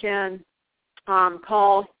 You can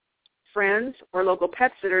call friends or local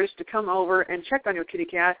pet sitters to come over and check on your kitty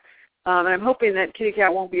cat. And I'm hoping that kitty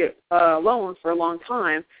cat won't be alone for a long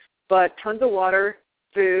time. But tons of water,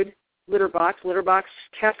 food, litter box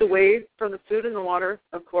kept away from the food and the water,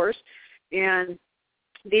 of course, and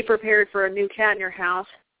be prepared for a new cat in your house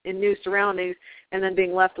in new surroundings, and then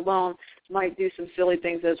being left alone might do some silly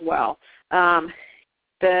things as well.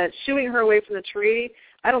 The shooing her away from the tree,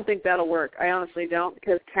 I don't think that'll work. I honestly don't,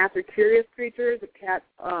 because cats are curious creatures. If a cat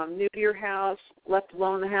new to your house, left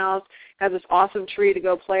alone in the house, has this awesome tree to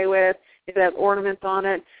go play with, if it has ornaments on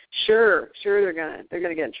it, sure they're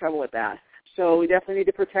gonna get in trouble with that. So we definitely need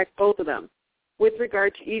to protect both of them. With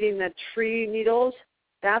regard to eating the tree needles,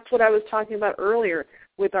 that's what I was talking about earlier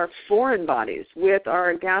with our foreign bodies, with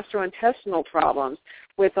our gastrointestinal problems,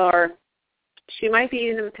 with our, she might be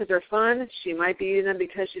eating them because they're fun. She might be eating them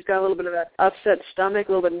because she's got a little bit of an upset stomach,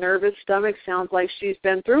 a little bit nervous stomach. Sounds like she's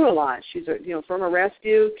been through a lot. She's, from a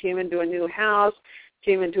rescue, came into a new house,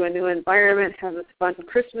 came into a new environment, has a fun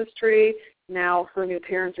Christmas tree. Now her new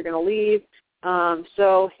parents are going to leave.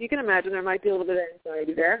 So you can imagine there might be a little bit of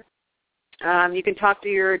anxiety there. You can talk to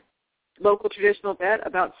your local traditional vet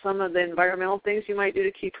about some of the environmental things you might do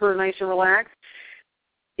to keep her nice and relaxed.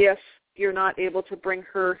 If you're not able to bring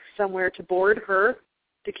her somewhere to board her,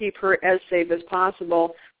 to keep her as safe as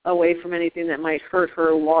possible away from anything that might hurt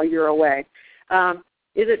her while you're away.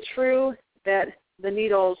 Is it true that the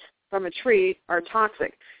needles from a tree are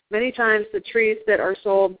toxic? Many times the trees that are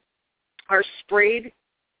sold are sprayed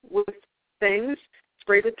with things,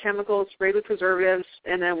 sprayed with chemicals, sprayed with preservatives,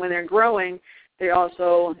 and then when they're growing, they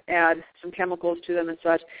also add some chemicals to them and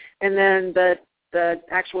such. And then the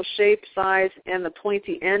actual shape, size, and the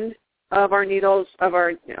pointy end of our needles, of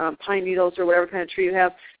our pine needles or whatever kind of tree you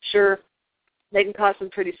have, sure, they can cause some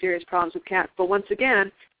pretty serious problems with cats. But once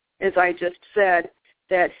again, as I just said,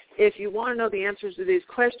 that if you want to know the answers to these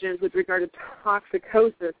questions with regard to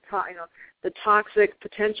toxicosis, the toxic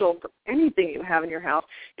potential for anything you have in your house,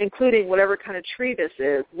 including whatever kind of tree this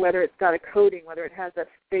is, whether it's got a coating, whether it has that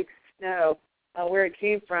fake snow, where it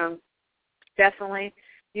came from, definitely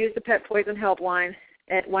use the Pet Poison Helpline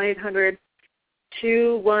at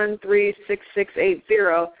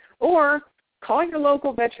 1-800-213-6680, or call your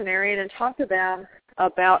local veterinarian and talk to them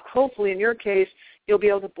about, hopefully in your case, you'll be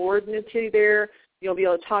able to board the new kitty there, you'll be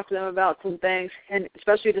able to talk to them about some things, and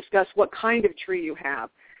especially discuss what kind of tree you have.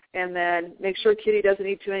 And then make sure kitty doesn't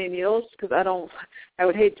eat too many needles, because I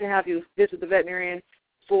would hate to have you visit the veterinarian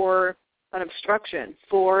for an obstruction,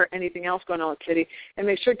 for anything else going on with kitty. And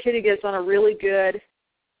make sure kitty gets on a really good,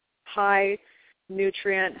 high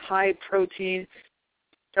nutrient, high protein,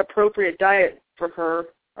 appropriate diet for her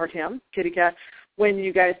or him, kitty cat, when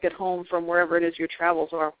you guys get home from wherever it is your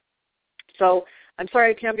travels are. So I'm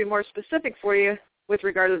sorry I can't be more specific for you with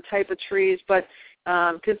regard to the type of trees, but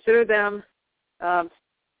consider them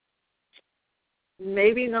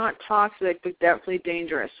maybe not toxic, but definitely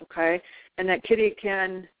dangerous, okay? And that kitty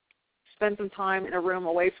can spend some time in a room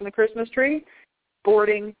away from the Christmas tree,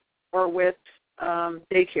 boarding, or with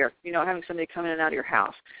daycare, having somebody come in and out of your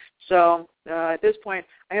house. So at this point,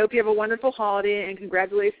 I hope you have a wonderful holiday, and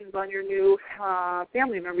congratulations on your new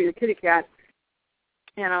family member, your kitty cat.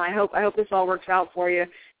 And I hope this all works out for you.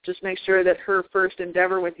 Just make sure that her first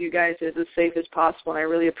endeavor with you guys is as safe as possible, and I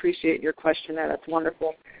really appreciate your question there. That's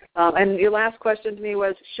wonderful. And your last question to me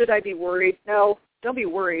was, should I be worried? No, don't be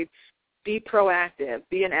worried. Be proactive.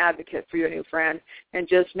 Be an advocate for your new friend, and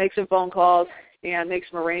just make some phone calls and make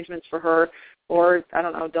some arrangements for her. Or, I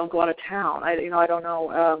don't know, don't go out of town. I don't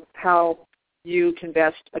know how you can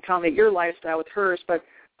best accommodate your lifestyle with hers, but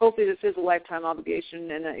hopefully this is a lifetime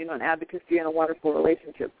obligation and an advocacy and a wonderful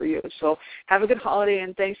relationship for you. So have a good holiday,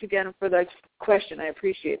 and thanks again for the question. I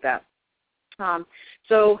appreciate that.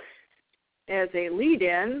 So as a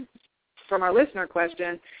lead-in from our listener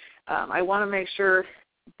question, I want to make sure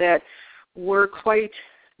that we're quite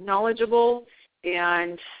knowledgeable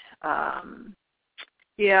and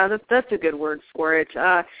that's a good word for it.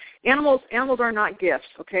 Animals are not gifts,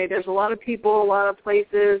 okay? There's a lot of people, a lot of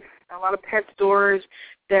places, a lot of pet stores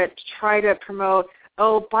that try to promote,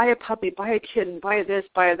 buy a puppy, buy a kitten, buy this,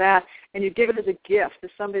 buy that, and you give it as a gift to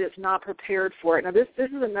somebody that's not prepared for it. Now, this is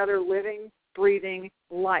another living, breathing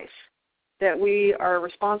life that we are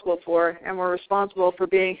responsible for, and we're responsible for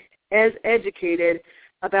being as educated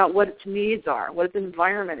about what its needs are, what its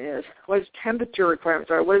environment is, what its temperature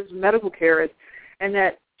requirements are, what its medical care is, and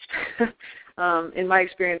that, in my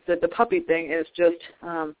experience, that the puppy thing is just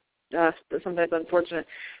sometimes unfortunate.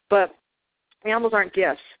 But animals aren't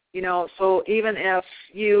gifts, so even if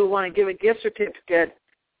you want to give a gift certificate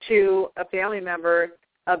to a family member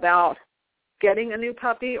about getting a new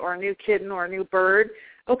puppy or a new kitten or a new bird,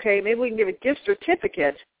 okay, maybe we can give a gift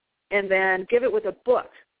certificate and then give it with a book,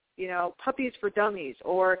 Puppies for Dummies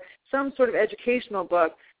or some sort of educational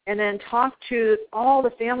book, and then talk to all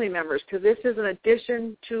the family members, because this is an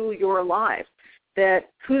addition to your life, that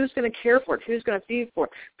who's going to care for it, who's going to feed for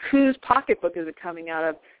it, whose pocketbook is it coming out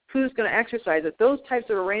of, who's going to exercise it, those types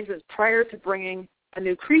of arrangements prior to bringing a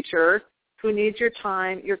new creature who needs your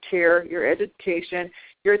time, your care, your education,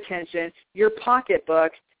 your attention, your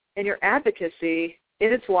pocketbook, and your advocacy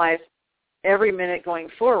in its life every minute going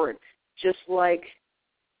forward, just like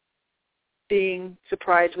being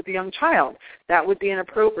surprised with a young child. That would be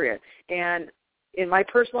inappropriate. And in my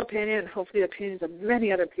personal opinion, and hopefully the opinions of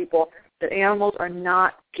many other people, that animals are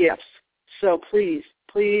not gifts. So please,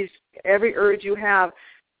 every urge you have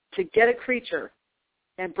to get a creature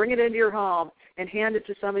and bring it into your home and hand it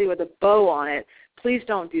to somebody with a bow on it, please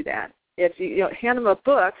don't do that. If you hand them a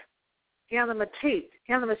book, hand them a tape,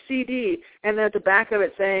 hand them a CD, and then at the back of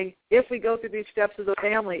it saying, if we go through these steps as a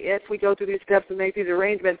family, if we go through these steps and make these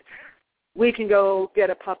arrangements, we can go get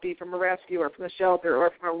a puppy from a rescue or from a shelter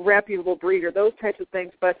or from a reputable breeder, those types of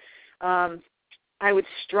things. But I would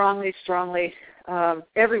strongly,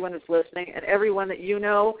 everyone that's listening and everyone that you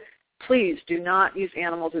know, please do not use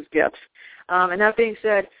animals as gifts. And that being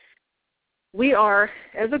said, we are,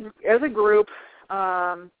 as a group,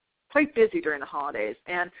 quite busy during the holidays.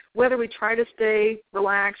 And whether we try to stay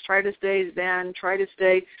relaxed, try to stay zen, try to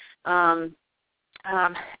stay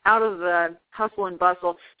out of the hustle and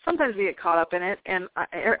bustle, sometimes we get caught up in it, and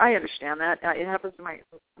I understand that. It happens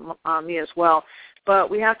to me as well. But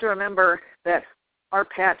we have to remember that our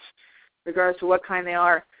pets, regardless of what kind they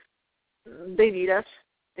are, they need us.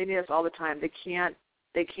 They need us all the time. They can't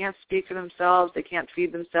speak for themselves. They can't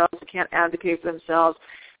feed themselves. They can't advocate for themselves.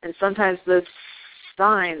 And sometimes the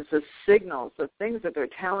signs, the signals, the things that they're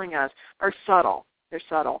telling us are subtle. They're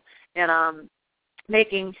subtle. And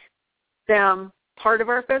making them part of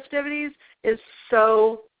our festivities is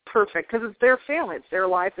so perfect because it's their family, it's their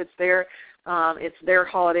life, it's their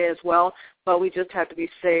holiday as well. But we just have to be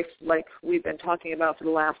safe, like we've been talking about for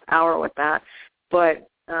the last hour with that. But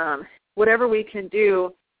whatever we can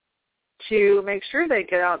do to make sure they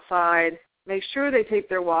get outside, make sure they take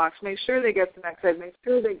their walks, make sure they get some exercise, make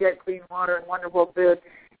sure they get clean water and wonderful food,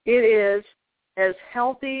 it is as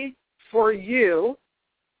healthy for you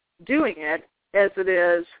doing it as it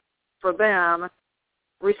is for them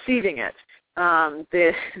receiving it.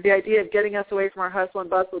 The idea of getting us away from our hustle and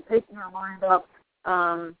bustle, taking our mind off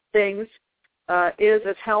things, is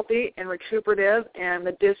as healthy and recuperative and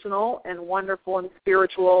medicinal and wonderful and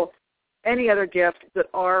spiritual any other gift that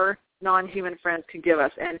our non-human friends can give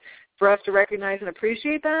us. And for us to recognize and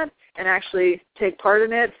appreciate that and actually take part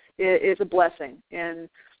in it is a blessing. In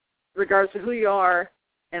regards to who you are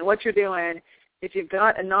and what you're doing, if you've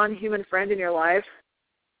got a non-human friend in your life,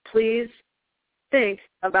 please think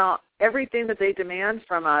about everything that they demand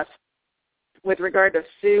from us with regard to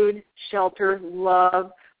food, shelter,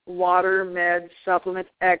 love, water, meds, supplements,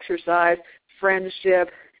 exercise, friendship,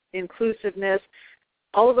 inclusiveness.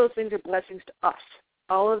 All of those things are blessings to us.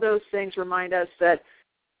 All of those things remind us that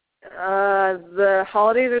the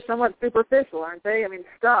holidays are somewhat superficial, aren't they? I mean,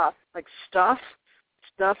 stuff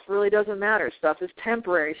really doesn't matter. Stuff is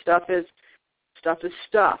temporary. Stuff is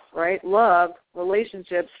stuff, right? Love,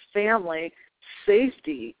 relationships, family,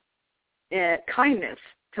 safety, kindness,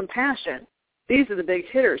 compassion. These are the big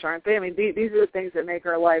hitters, aren't they? I mean, these are the things that make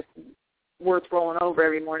our life worth rolling over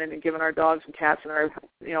every morning and giving our dogs and cats and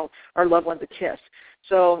our loved ones a kiss.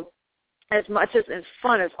 So as much as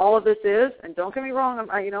fun as all of this is, and don't get me wrong,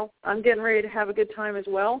 I'm getting ready to have a good time as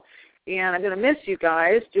well, and I'm going to miss you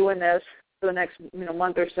guys doing this for the next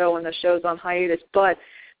month or so when the show's on hiatus. But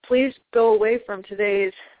please go away from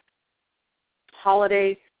today's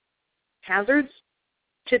holiday hazards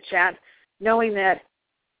chit-chat knowing that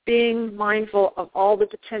being mindful of all the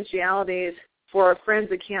potentialities for our friends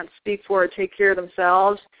that can't speak for or take care of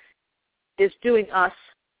themselves is doing us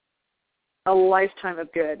a lifetime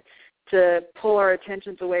of good, to pull our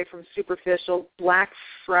attentions away from superficial Black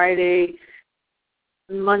Friday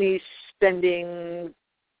money spending,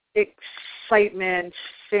 excitement,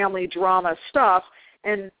 family drama stuff,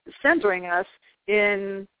 and centering us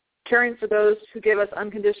in caring for those who give us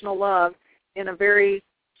unconditional love in a very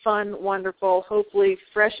fun, wonderful, hopefully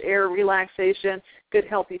fresh air, relaxation, good,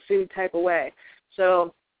 healthy food type of way.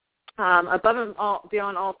 So above and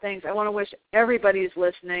beyond all things, I want to wish everybody who's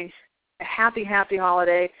listening a happy, happy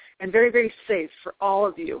holiday and very, very safe for all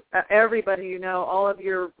of you, everybody you know, all of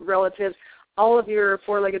your relatives, all of your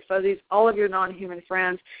four-legged fuzzies, all of your non-human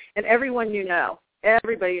friends, and everyone you know,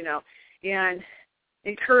 everybody you know, and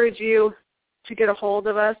encourage you to get a hold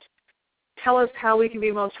of us, tell us how we can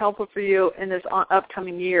be most helpful for you in this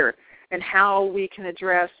upcoming year and how we can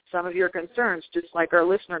address some of your concerns, just like our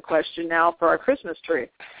listener question now for our Christmas tree.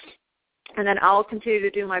 And then I'll continue to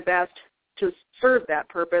do my best to serve that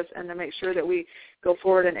purpose and to make sure that we go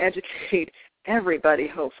forward and educate everybody,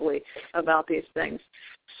 hopefully, about these things.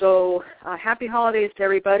 So happy holidays to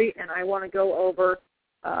everybody, and I want to go over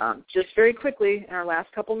just very quickly in our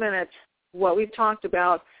last couple minutes what we've talked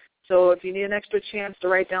about. So if you need an extra chance to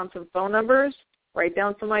write down some phone numbers, write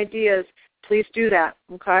down some ideas, please do that,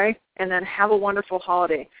 okay? And then have a wonderful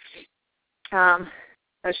holiday. A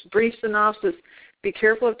brief synopsis: be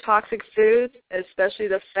careful of toxic foods, especially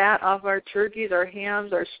the fat off our turkeys, our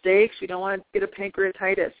hams, our steaks. You don't want to get a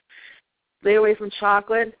pancreatitis. Stay away from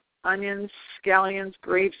chocolate, onions, scallions,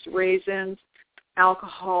 grapes, raisins,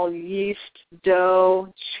 alcohol, yeast,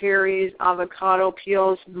 dough, cherries, avocado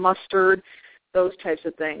peels, mustard, those types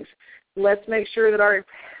of things. Let's make sure that our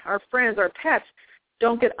friends, our pets,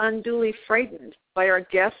 don't get unduly frightened by our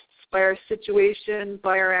guests, by our situation,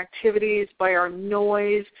 by our activities, by our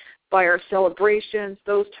noise, by our celebrations,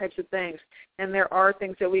 those types of things. And there are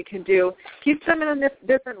things that we can do. Keep them in a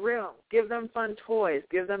different room. Give them fun toys.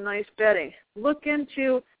 Give them nice bedding. Look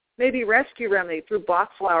into maybe rescue remedy through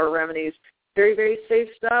Bach flower remedies. Very, very safe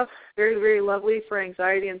stuff. Very, very lovely for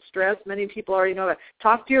anxiety and stress. Many people already know that.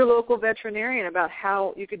 Talk to your local veterinarian about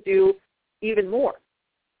how you could do even more.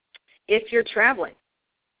 If you're traveling,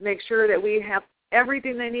 make sure that we have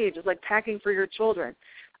everything they need, just like packing for your children,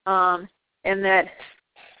 and that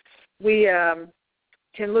we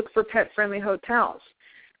can look for pet-friendly hotels.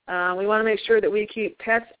 We want to make sure that we keep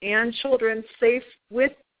pets and children safe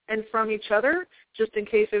with and from each other, just in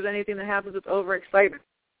case there's anything that happens with overexcitement.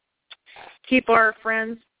 Keep our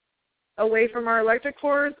friends away from our electric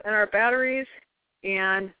cords and our batteries.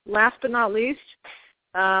 And last but not least,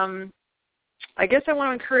 I guess I want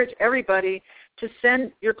to encourage everybody to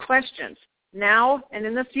send your questions now and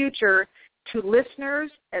in the future to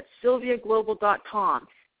listeners@sylviaglobal.com.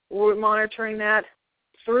 We're monitoring that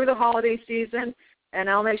through the holiday season, and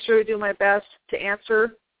I'll make sure to do my best to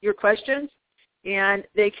answer your questions. And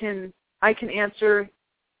I can answer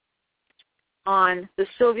on the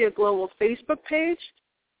Sylvia Global Facebook page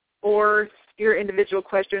or your individual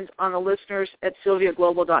questions on the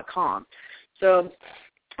listeners@sylviaglobal.com. So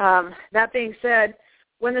that being said,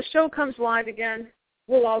 when the show comes live again,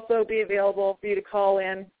 we'll also be available for you to call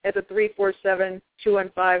in at the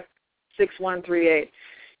 347-215-6138.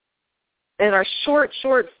 In our short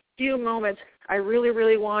few moments, I really,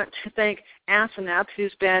 really want to thank Asenath,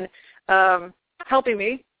 who's been helping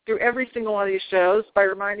me through every single one of these shows by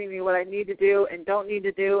reminding me what I need to do and don't need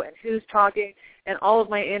to do and who's talking and all of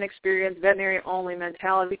my inexperienced veterinary-only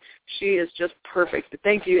mentality. She is just perfect.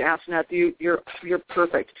 Thank you, Asenath. You're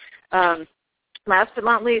perfect. Last but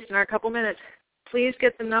not least, in our couple minutes, please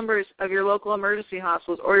get the numbers of your local emergency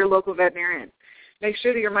hospitals or your local veterinarian. Make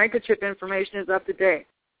sure that your microchip information is up to date.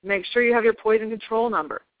 Make sure you have your poison control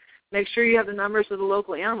number. Make sure you have the numbers of the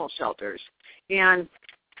local animal shelters. And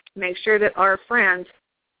make sure that our friends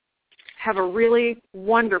have a really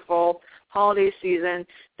wonderful holiday season.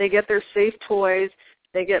 They get their safe toys.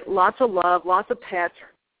 They get lots of love, lots of pets,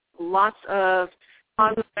 lots of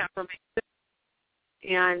positive information,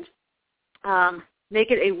 and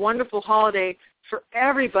make it a wonderful holiday for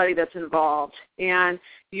everybody that's involved. And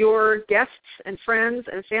your guests and friends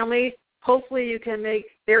and family, hopefully you can make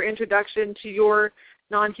their introduction to your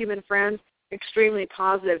non-human friends extremely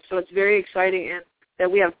positive. So it's very exciting and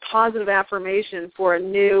that we have positive affirmation for a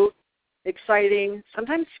new, exciting,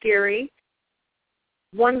 sometimes scary,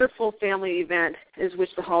 wonderful family event is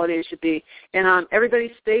which the holidays should be. And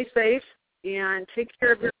everybody stay safe and take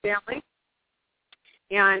care of your family.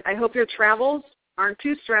 And I hope your travels aren't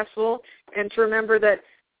too stressful, and to remember that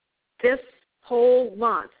this whole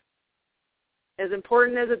month, as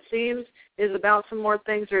important as it seems, is about some more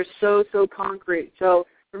things that are so concrete. So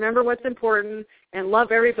remember what's important and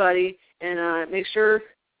love everybody, and make sure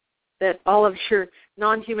that all of your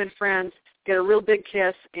non-human friends get a real big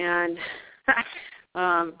kiss, and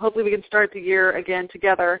hopefully we can start the year again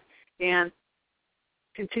together and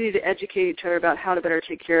continue to educate each other about how to better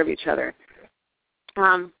take care of each other.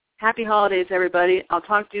 Happy holidays, everybody. I'll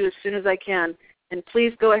talk to you as soon as I can, and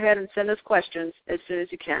please go ahead and send us questions as soon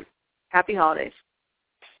as you can. Happy holidays.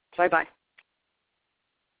 Bye-bye.